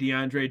destroyed by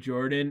DeAndre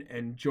Jordan,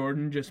 and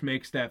Jordan just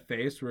makes that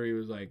face where he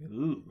was like,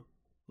 ooh,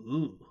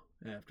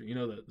 after, you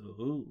know,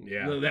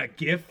 that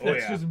gif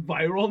that's just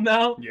viral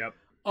now? Yep.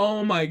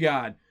 Oh my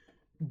God.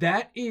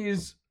 That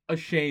is a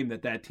shame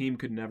that team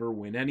could never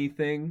win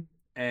anything.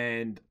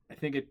 And I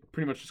think it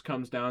pretty much just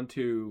comes down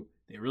to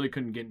they really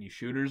couldn't get any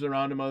shooters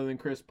around him other than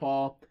Chris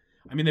Paul.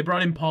 I mean, they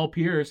brought in Paul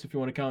Pierce, if you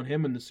want to count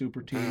him in the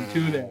super team,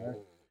 too, there.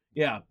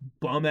 Yeah,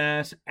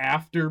 bum-ass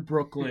after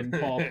Brooklyn,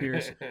 Paul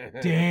Pierce.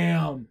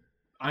 Damn.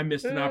 I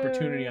missed an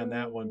opportunity on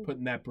that one,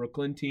 putting that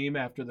Brooklyn team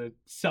after the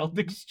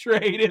Celtics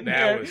trade in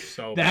there. That was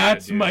so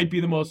That bad, might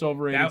be the most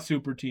overrated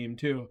super team,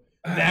 too.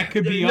 That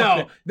could be no,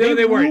 up there.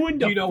 they weren't.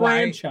 ruined a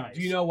franchise.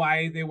 Do you know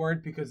why they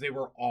weren't? Because they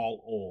were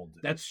all old.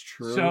 That's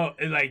true. So,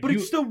 like, but it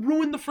still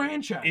ruined the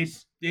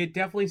franchise. It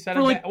definitely set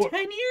for them like back.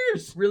 10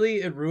 years.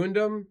 Really, it ruined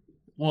them.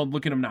 Well,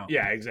 look at him now.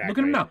 Yeah, exactly. Look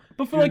at him now.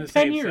 But for Doing like the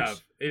 10 same years.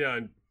 stuff. You know,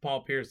 and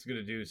Paul Pierce is going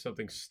to do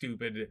something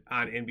stupid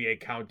on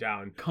NBA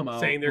Countdown. Come out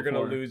saying they're going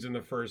to before. lose in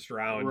the first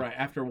round. Right,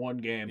 after one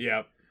game.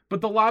 Yep.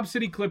 But the Lob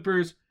City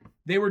Clippers,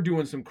 they were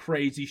doing some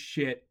crazy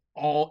shit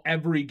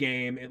every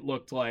game. It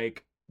looked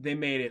like they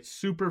made it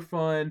super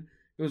fun.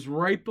 It was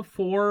right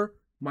before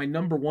my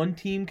number 1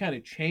 team kind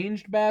of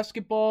changed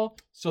basketball,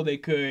 so they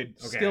could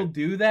still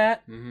do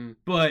that. Mm-hmm.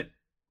 But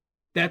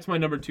that's my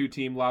number 2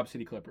 team, Lob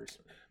City Clippers.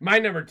 My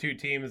number 2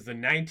 team is the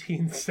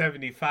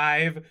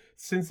 1975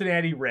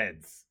 Cincinnati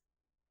Reds.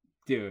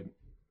 Dude,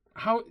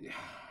 how...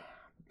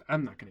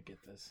 I'm not going to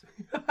get this.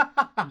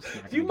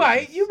 You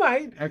might.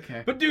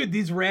 Okay. But, dude,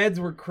 these Reds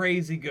were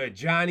crazy good.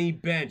 Johnny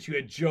Bench, you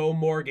had Joe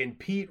Morgan,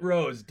 Pete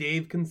Rose,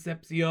 Dave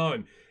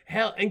Concepcion.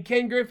 Hell, and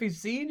Ken Griffey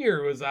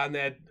Sr. was on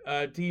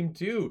that team,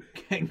 too.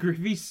 Ken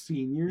Griffey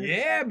Sr.?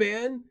 Yeah,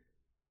 man.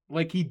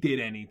 Like he did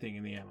anything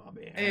in the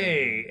MLB.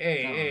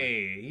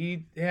 Hey.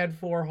 He had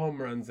 4 home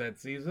runs that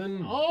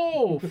season.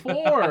 Oh,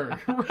 4.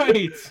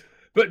 Right.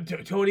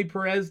 But Tony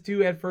Perez,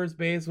 too, at first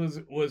base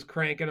was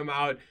cranking them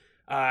out.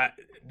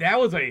 That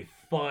was a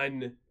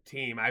fun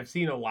team. I've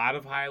seen a lot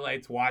of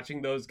highlights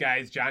watching those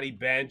guys. Johnny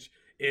Bench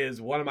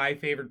is one of my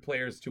favorite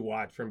players to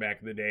watch from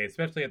back in the day,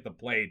 especially at the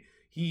plate.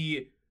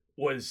 He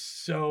was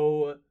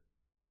so,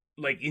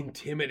 like,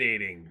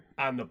 intimidating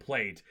on the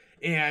plate.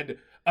 And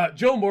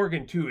Joe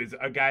Morgan, too, is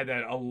a guy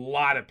that a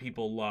lot of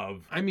people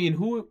love. I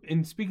mean,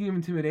 and speaking of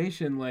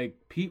intimidation, like,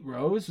 Pete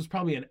Rose was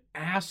probably an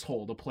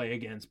asshole to play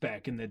against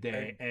back in the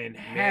day and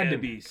had to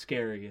be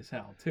scary as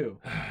hell, too.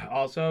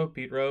 Also,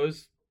 Pete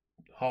Rose,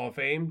 Hall of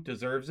Fame,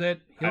 deserves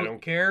it. I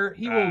don't care.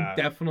 He will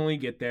definitely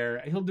get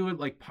there. He'll do it,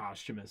 like,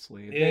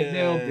 posthumously.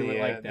 They'll do it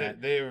like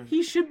that.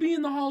 He should be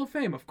in the Hall of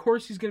Fame. Of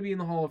course he's going to be in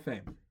the Hall of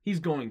Fame. He's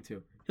going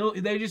to.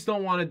 They just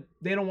don't want to.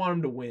 They don't want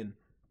him to win.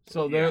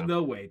 So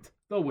they'll wait.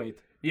 They'll wait.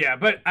 Yeah,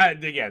 but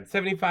again,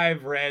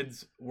 75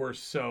 Reds were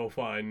so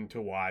fun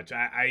to watch.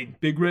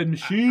 Big Red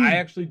Machine. I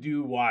actually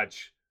do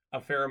watch a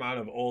fair amount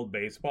of old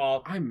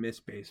baseball. I miss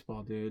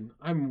baseball, dude.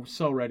 I'm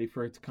so ready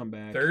for it to come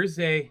back.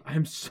 Thursday.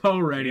 I'm so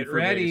ready Get for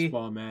ready.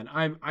 baseball, man.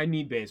 I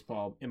need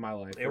baseball in my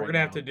life. And we're right going to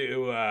have now. to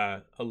do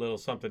a little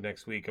something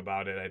next week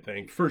about it, I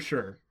think. For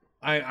sure.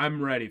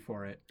 I'm ready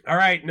for it. All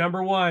right,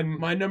 number one.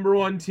 My number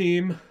one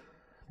team,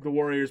 the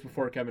Warriors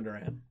before Kevin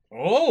Durant.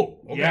 Oh,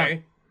 okay. Yeah.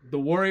 The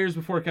Warriors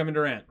before Kevin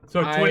Durant.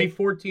 So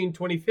 2014,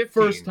 2015.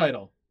 First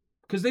title.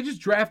 Because they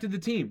just drafted the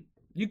team.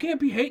 You can't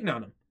be hating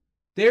on them.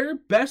 Their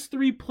best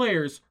three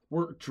players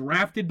were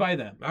drafted by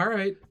them. All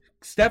right.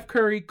 Steph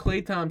Curry,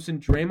 Klay Thompson,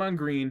 Draymond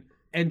Green,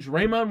 and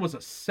Draymond was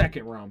a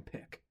second-round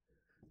pick.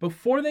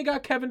 Before they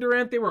got Kevin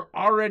Durant, they were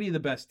already the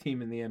best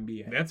team in the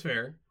NBA. That's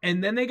fair.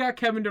 And then they got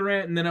Kevin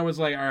Durant, and then I was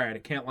like, all right, I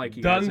can't like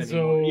you guys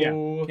anymore.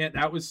 Dunzo. Yeah,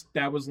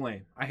 that was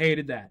lame. I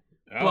hated that.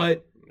 Oh,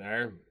 But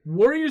there.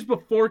 Warriors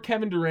before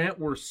Kevin Durant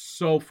were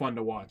so fun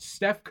to watch.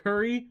 Steph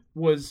Curry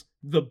was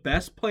the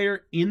best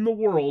player in the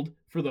world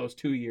for those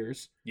 2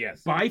 years.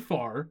 Yes. By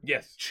far.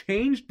 Yes.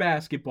 Changed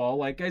basketball,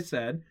 like I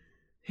said.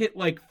 Hit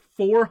like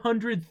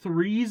 400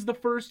 threes the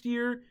first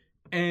year.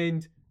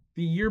 And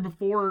the year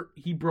before,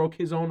 he broke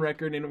his own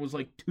record, and it was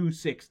like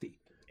 260.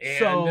 And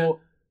So,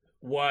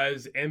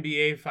 was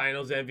NBA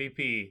Finals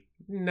MVP.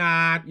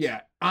 Not.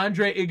 yeah.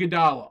 Andre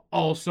Iguodala,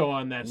 also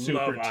on that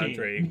super Love team.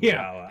 Andre Iguodala.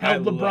 Yeah. I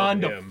Held LeBron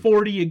love to him.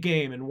 40 a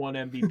game and won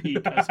MVP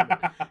because of it.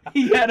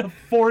 He had a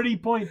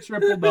 40-point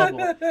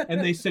triple-double. And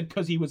they said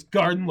because he was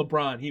guarding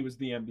LeBron, he was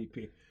the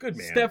MVP. Good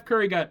man. Steph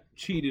Curry got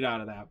cheated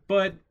out of that.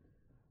 But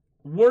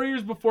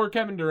Warriors before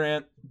Kevin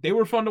Durant, they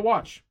were fun to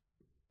watch.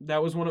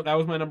 That was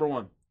my number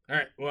one. All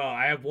right. Well,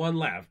 I have one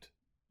left.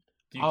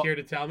 Do you care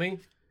to tell me?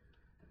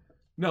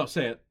 No,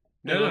 say it.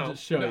 No, And no, I'll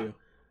just show no. you.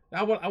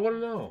 I want to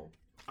know.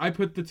 I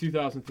put the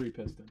 2003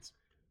 Pistons.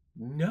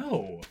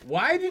 No.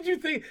 Why did you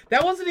think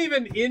that wasn't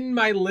even in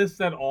my list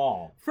at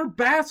all? For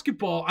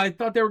basketball, I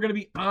thought they were going to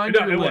be on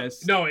your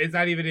list. No, it's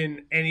not even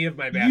in any of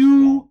my basketball.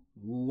 You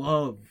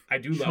love I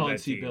do love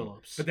Chauncey that team,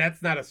 Billups. but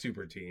that's not a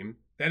super team.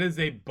 That is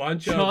a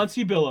bunch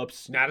Chauncey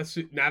Billups, of not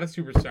a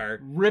superstar,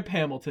 Rip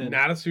Hamilton,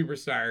 not a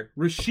superstar,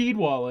 Rasheed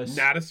Wallace,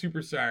 not a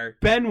superstar,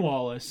 Ben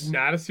Wallace.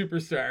 not a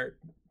superstar.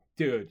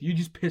 Dude, you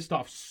just pissed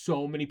off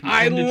so many people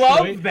I in Detroit.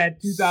 love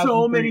that 2003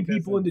 So many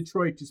people in Pistons.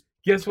 Detroit just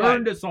Guess what?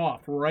 turned us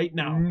off right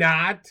now.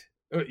 Not.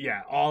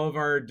 Yeah, all of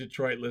our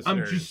Detroit I'm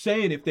listeners. just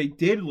saying, if they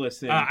did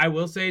listen, I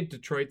will say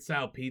Detroit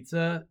style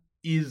pizza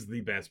is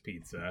the best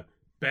pizza.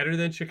 Better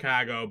than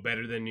Chicago,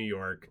 better than New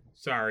York.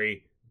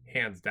 Sorry,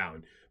 hands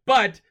down.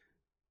 But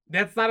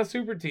that's not a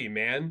super team,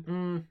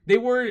 man. They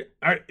were.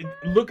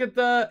 Look,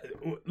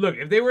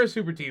 if they were a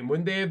super team,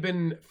 wouldn't they have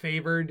been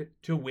favored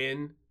to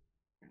win?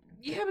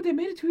 yeah, but they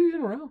made it 2 years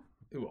in a row.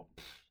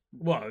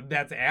 Well,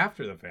 that's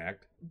after the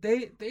fact.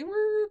 They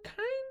were kind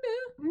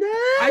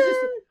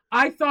of.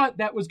 I thought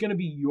that was going to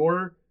be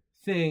your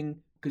thing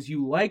because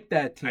you like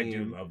that team. I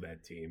do love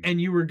that team.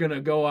 And you were going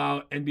to go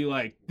out and be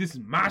like, this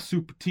is my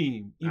super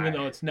team, even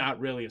though it's not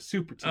really a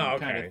super team Oh,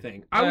 okay. kind of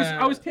thing.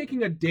 I was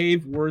taking a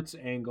Dave Wirtz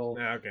angle,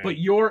 Okay. but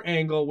your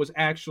angle was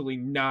actually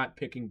not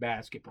picking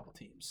basketball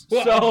teams.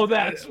 Well, so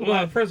that's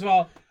well. First of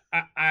all,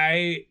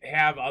 I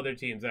have other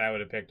teams that I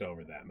would have picked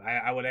over them.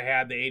 I would have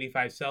had the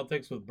 '85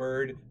 Celtics with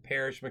Bird,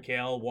 Parrish,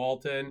 McHale,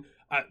 Walton.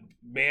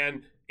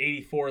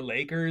 84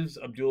 Lakers,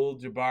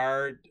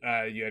 Abdul-Jabbar.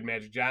 You had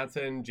Magic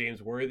Johnson,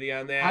 James Worthy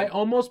on that. I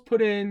almost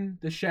put in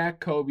the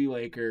Shaq Kobe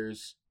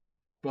Lakers,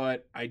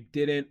 but I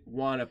didn't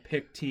want to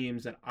pick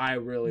teams that I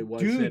really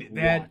wasn't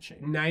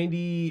watching.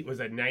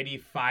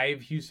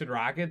 95 Houston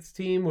Rockets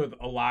team with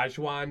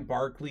Olajuwon,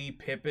 Barkley,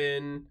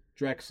 Pippen,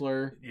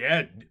 Drexler.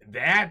 Yeah,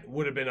 that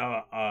would have been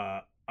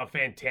a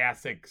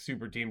fantastic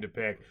super team to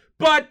pick.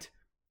 But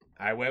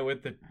I went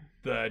with the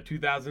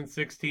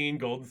 2016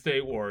 Golden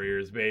State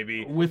Warriors,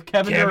 baby. With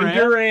Kevin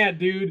Durant,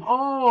 dude.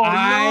 Oh,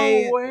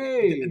 no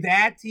way.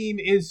 That team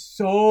is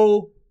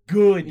so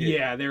good.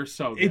 Yeah, they're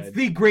so good. It's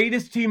the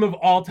greatest team of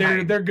all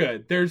time. They're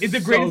good. It's the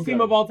greatest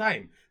team of all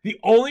time. The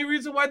only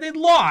reason why they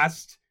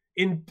lost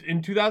in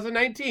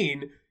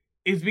 2019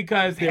 is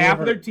because half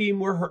of their team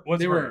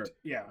was hurt.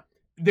 Yeah.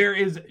 There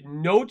is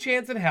no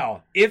chance in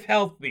hell, if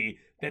healthy,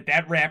 that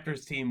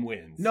Raptors team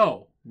wins.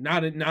 No,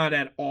 not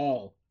at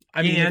all.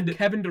 I mean, if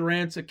Kevin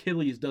Durant's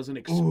Achilles doesn't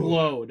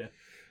explode.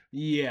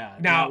 Yeah.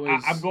 Now,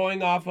 I'm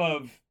going off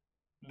of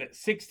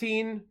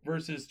 16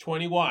 versus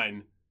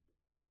 21.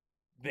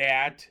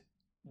 That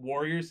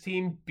Warriors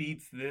team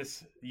beats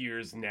this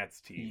year's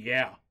Nets team.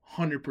 Yeah,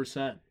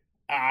 100%.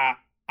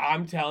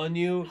 I'm telling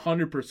you,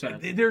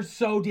 100%. They're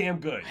so damn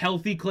good.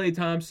 Healthy Klay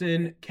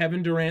Thompson,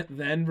 Kevin Durant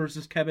then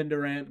versus Kevin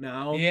Durant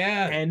now.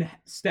 Yeah. And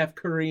Steph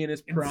Curry in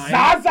his prime.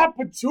 Zaza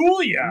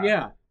Pachulia.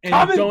 Yeah. And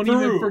Coming don't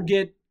through. even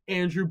forget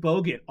Andrew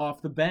Bogut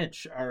off the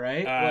bench, all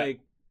right?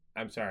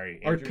 I'm sorry.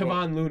 Or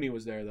Kevon Looney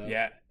was there, though.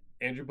 Yeah,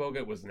 Andrew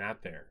Bogut was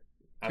not there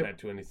on that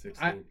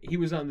 2016. He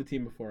was on the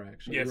team before,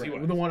 actually. Yes, You're he right.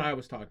 was. The one I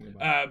was talking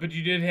about. But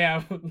you did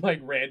have,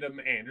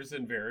 random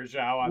Anderson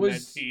Varejao on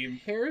that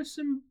team.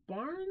 Harrison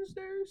Barnes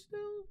there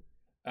still?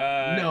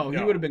 No,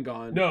 he would have been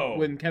gone. No.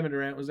 When Kevin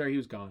Durant was there, he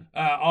was gone.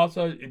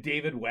 Also,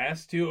 David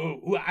West, too.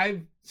 Who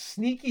I've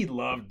sneaky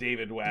loved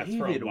David West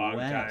for a long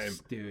time.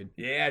 Dude.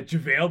 Yeah,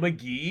 JaVale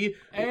McGee,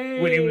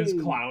 when he was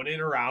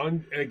clowning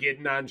around,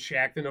 getting on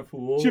Shaq and a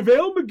Fool.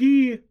 JaVale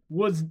McGee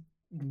was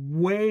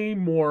way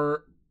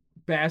more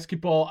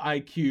basketball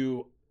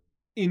IQ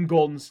in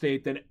Golden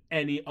State than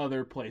any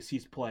other place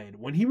he's played.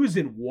 When he was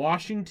in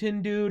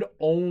Washington, dude,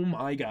 oh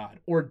my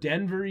God. Or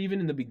Denver, even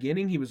in the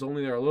beginning, he was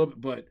only there a little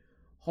bit, but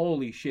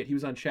holy shit, he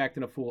was on Shaq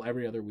and a Fool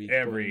every other week.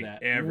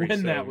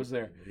 That was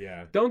there.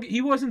 Yeah.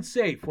 He wasn't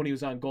safe when he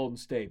was on Golden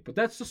State, but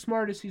that's the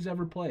smartest he's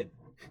ever played.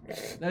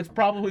 That's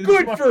probably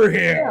good for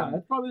him. Yeah,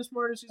 that's probably the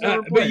smartest he's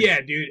ever played. But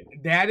yeah, dude,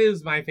 that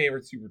is my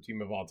favorite super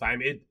team of all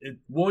time. It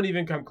won't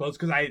even come close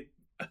because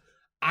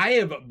I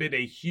have been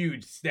a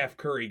huge Steph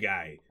Curry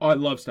guy. Oh, I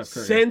love Steph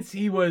Curry. Since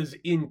he was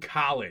in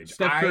college.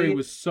 Steph Curry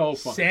was so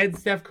fun. Said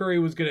Steph Curry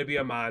was going to be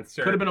a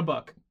monster. Could have been a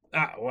buck.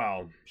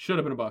 Should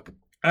have been a buck.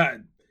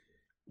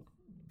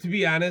 To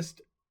be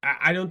honest,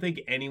 I don't think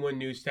anyone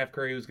knew Steph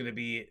Curry was going to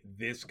be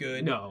this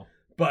good. No.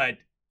 But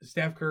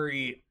Steph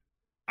Curry,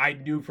 I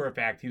knew for a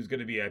fact he was going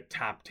to be a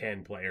top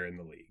 10 player in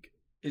the league.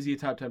 Is he a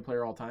top 10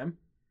 player all time?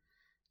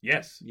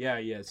 Yes. Yeah,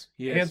 he is.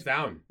 Hands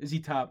down. Is he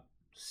top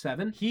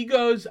 7? He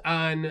goes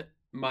on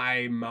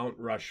my Mount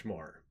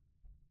Rushmore.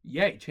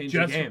 Yeah, he changed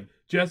the game.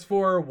 Just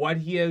for what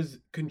he has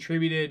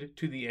contributed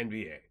to the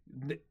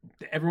NBA.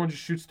 Everyone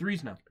just shoots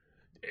threes now.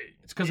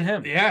 It's because of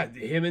him. Yeah,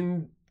 him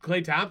and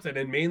Klay Thompson,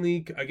 and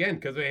mainly, again,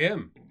 because of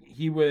him.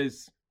 He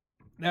was...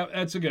 Now,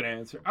 that's a good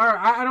answer. All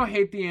right, I don't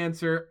hate the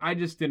answer. I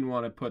just didn't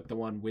want to put the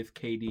one with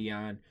KD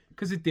on,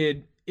 because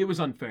it was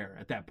unfair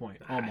at that point,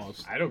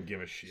 almost. I don't give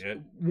a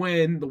shit.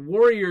 When the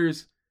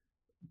Warriors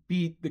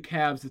beat the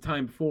Cavs the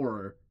time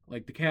before,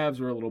 like, the Cavs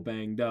were a little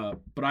banged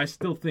up, but I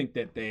still think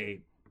that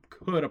they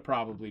could have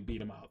probably beat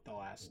them out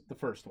the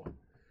first one.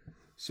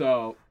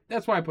 So,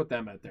 that's why I put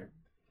them out there.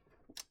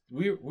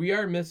 We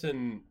are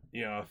missing,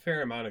 a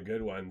fair amount of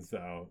good ones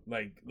though.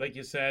 Like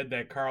you said,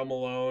 that Karl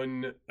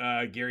Malone,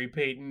 Gary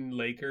Payton,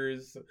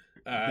 Lakers.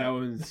 That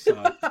was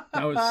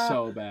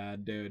so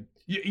bad, dude.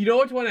 You know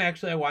which one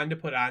I wanted to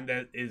put on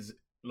that is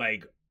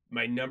like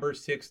my number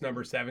 6,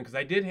 number 7, because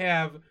I did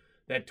have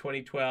that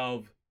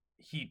 2012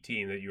 Heat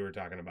team that you were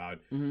talking about,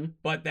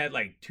 but that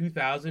like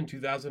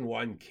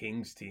 2000-2001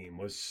 Kings team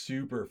was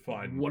super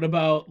fun. What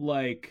about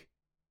like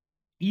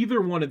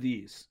either one of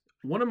these?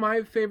 One of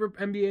my favorite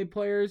NBA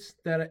players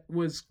that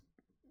was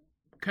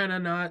kind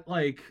of not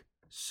like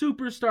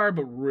superstar,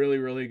 but really,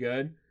 really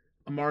good,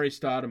 Amari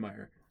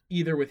Stoudemire.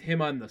 Either with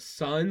him on the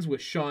Suns with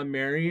Shawn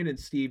Marion and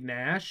Steve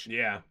Nash.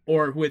 Yeah.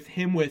 Or with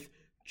him with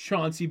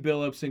Chauncey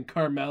Billups and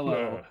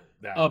Carmelo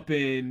up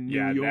in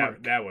New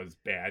York. That was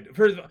bad.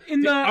 First of all,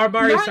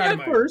 Amari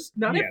Stoudemire.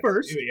 Not at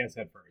first. Yes,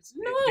 at first.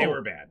 No. They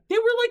were bad. They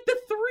were like the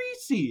 3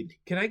 seed.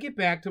 Can I get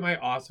back to my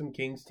awesome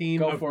Kings team?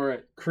 Go for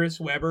it.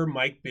 Chris Webber,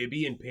 Mike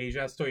Bibby, and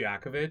Peja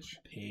Stojakovic.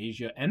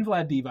 Peja. And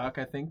Vlad Divac,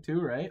 I think,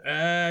 too, right?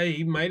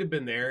 He might have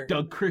been there.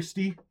 Doug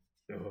Christie.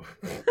 Oh.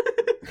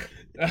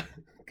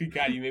 Good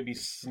God, you made me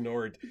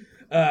snort.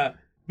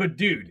 But,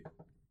 dude,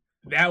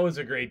 that was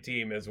a great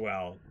team as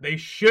well. They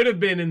should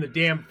have been in the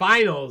damn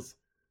finals.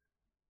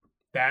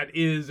 That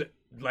is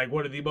like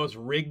one of the most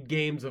rigged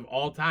games of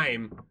all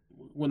time.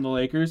 When the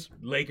Lakers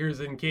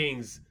and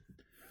Kings.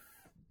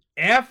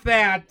 F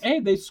that. Hey,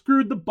 they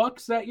screwed the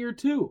Bucks that year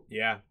too.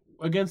 Yeah.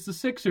 Against the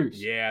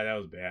Sixers. Yeah, that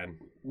was bad.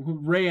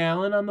 Ray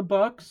Allen on the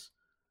Bucks.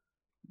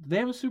 Did they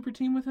have a super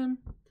team with him?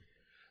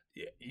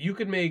 You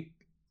could make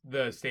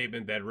the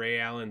statement that Ray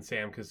Allen,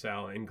 Sam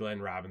Cassell, and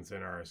Glenn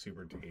Robinson are a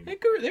super team. They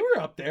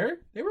were up there.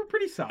 They were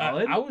pretty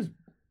solid. I was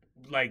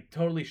like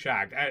totally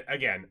shocked.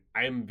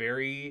 I'm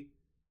very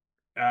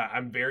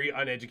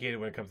uneducated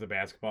when it comes to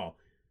basketball.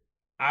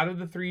 Out of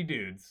the 3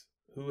 dudes,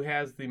 who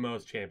has the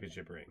most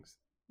championship rings?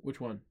 Which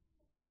one?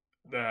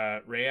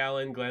 Ray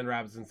Allen, Glenn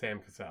Robinson, Sam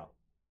Cassell.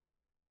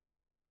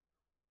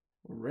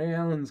 Ray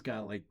Allen's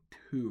got like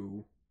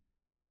 2.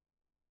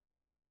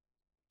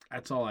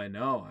 That's all I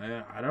know.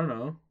 I don't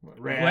know.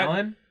 Ray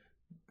Allen?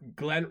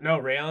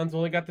 Ray Allen's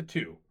only got the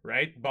 2,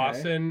 right?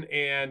 Boston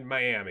and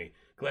Miami.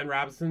 Glenn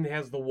Robinson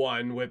has the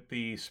 1 with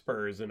the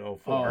Spurs in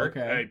 2004. Oh,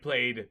 okay. He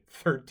played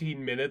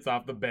 13 minutes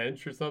off the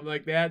bench or something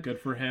like that. Good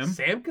for him.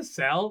 Sam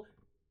Cassell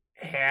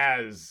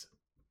has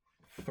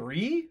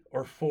 3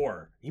 or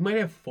 4. He might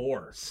have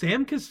 4.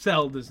 Sam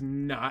Cassell does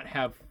not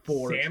have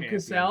 4. Sam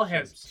Cassell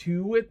has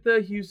 2 with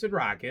the Houston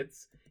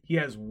Rockets. He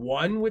has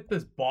 1 with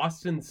the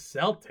Boston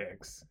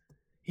Celtics.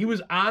 He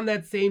was on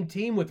that same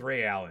team with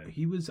Ray Allen.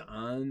 He was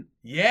on?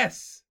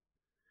 Yes.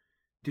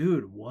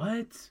 Dude,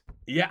 what?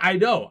 Yeah, I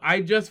know.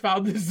 I just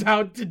found this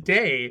out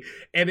today,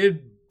 and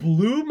it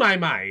blew my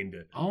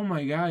mind. Oh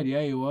my God,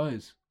 yeah, he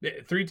was.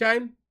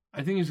 3-time?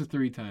 I think he was a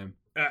 3-time.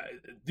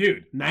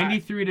 Dude.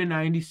 93 to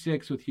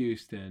 96 with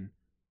Houston.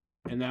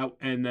 And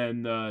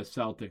then the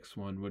Celtics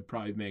one would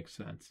probably make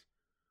sense.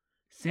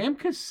 Sam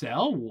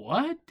Cassell?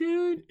 What,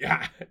 dude?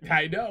 Yeah,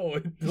 I know.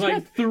 He's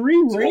got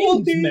 3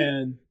 rings,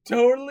 man.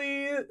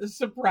 Totally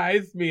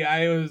surprised me.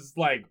 I was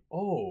like,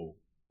 oh,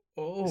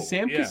 Oh,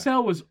 Sam yeah.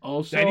 Cassell was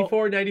also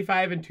 94,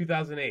 95, and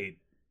 2008.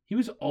 He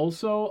was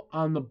also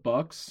on the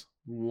Bucks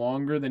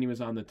longer than he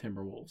was on the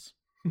Timberwolves.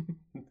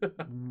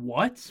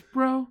 What,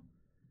 bro?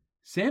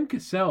 Sam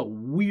Cassell,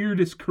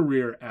 weirdest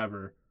career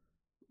ever.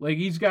 Like,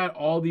 he's got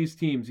all these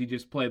teams he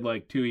just played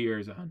like 2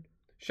 years on.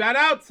 Shout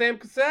out, Sam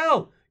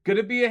Cassell.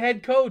 Gonna be a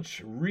head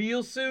coach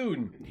real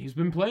soon. He's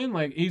been playing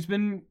like it.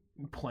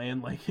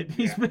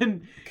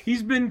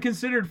 He's been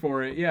considered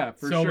for it. Yeah,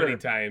 for so sure. many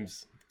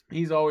times.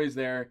 He's always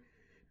there.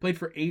 Played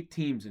for 8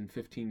 teams in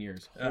 15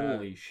 years.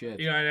 Holy shit.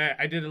 You know, and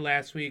I did it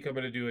last week. I'm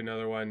gonna do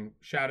another one.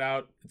 Shout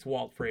out. It's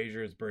Walt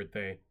Frazier's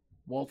birthday.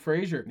 Walt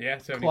Frazier. Yeah,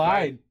 75.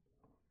 Clyde.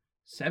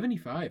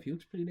 75. He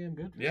looks pretty damn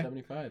good for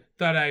 75.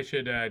 Thought I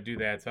should do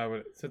that. So I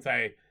would, since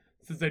I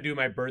do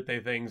my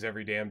birthday things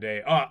every damn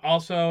day.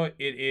 Also,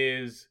 it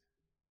is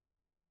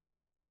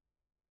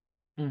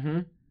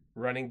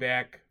running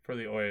back for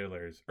the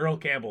Oilers, Earl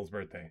Campbell's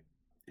birthday.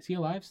 Is he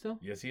alive still?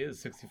 Yes, he is.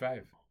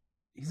 65.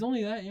 He's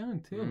only that young,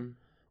 too.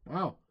 Mm-hmm.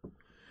 Wow.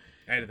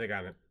 I had to think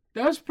on it.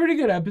 That was a pretty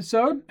good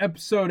episode.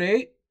 Episode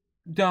 8,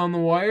 Down the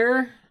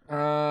Wire.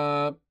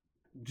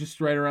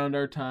 Just right around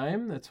our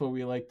time. That's what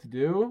we like to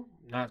do.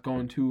 Not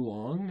going too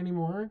long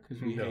anymore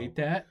because we hate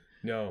that.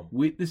 No.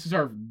 This is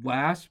our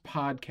last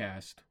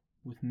podcast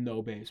with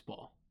no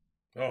baseball.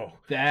 Oh.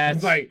 That's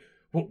It's like,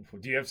 well,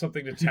 do you have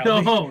something to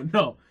tell me?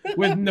 No.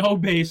 With no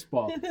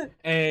baseball.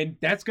 And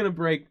that's going to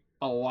break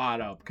a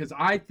lot up because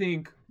I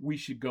think we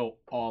should go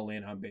all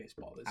in on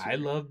baseball this year. I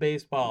love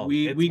baseball.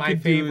 We my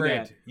could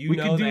favorite. Do that. We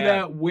could do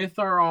that with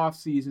our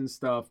off-season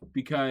stuff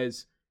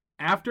because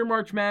after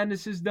March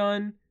Madness is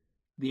done,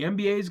 the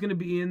NBA is going to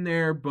be in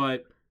there.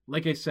 But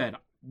like I said,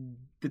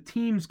 the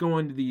teams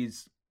going to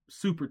these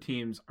super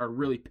teams are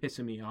really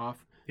pissing me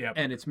off. Yep.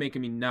 And it's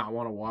making me not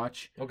want to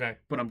watch. Okay.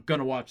 But I'm going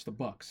to watch the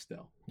Bucks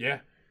still. Yeah.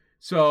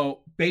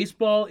 So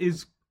baseball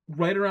is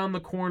right around the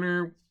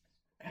corner.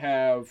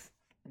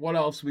 What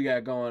else we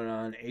got going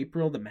on?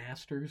 April, the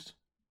Masters.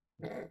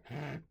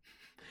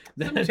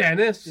 Some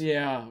tennis.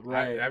 Yeah,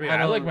 right.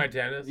 I like my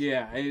tennis.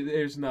 Yeah,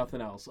 there's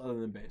nothing else other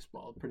than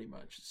baseball, pretty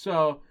much.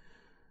 So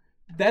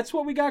that's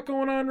what we got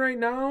going on right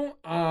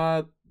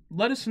now.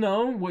 Let us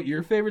know what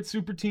your favorite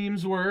super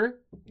teams were.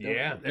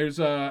 Yeah. There's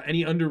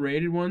any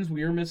underrated ones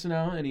we were missing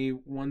out. Any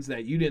ones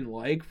that you didn't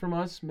like from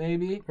us,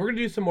 maybe. We're going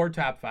to do some more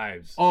top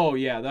fives. Oh,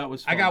 yeah, that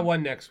was fun. I got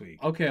one next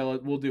week. Okay,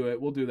 we'll do it.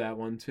 We'll do that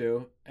one,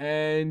 too.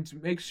 And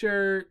make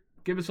sure,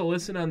 give us a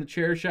listen on the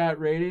Chairshot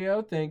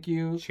Radio. Thank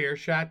you.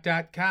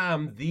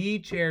 Chairshot.com,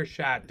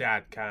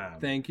 thechairshot.com.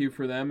 Thank you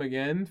for them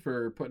again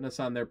for putting us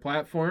on their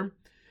platform.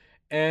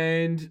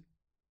 And,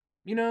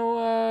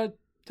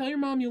 tell your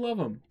mom you love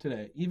them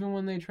today, even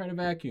when they try to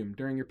vacuum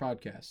during your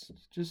podcast.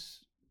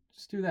 Just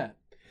do that.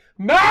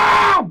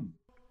 Mom!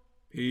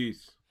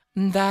 Peace.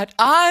 That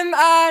I'm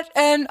at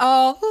an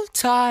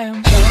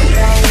all-time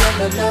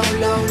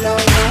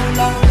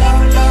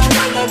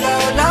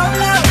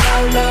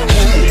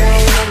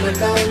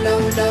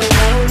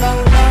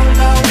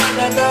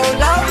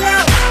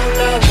low.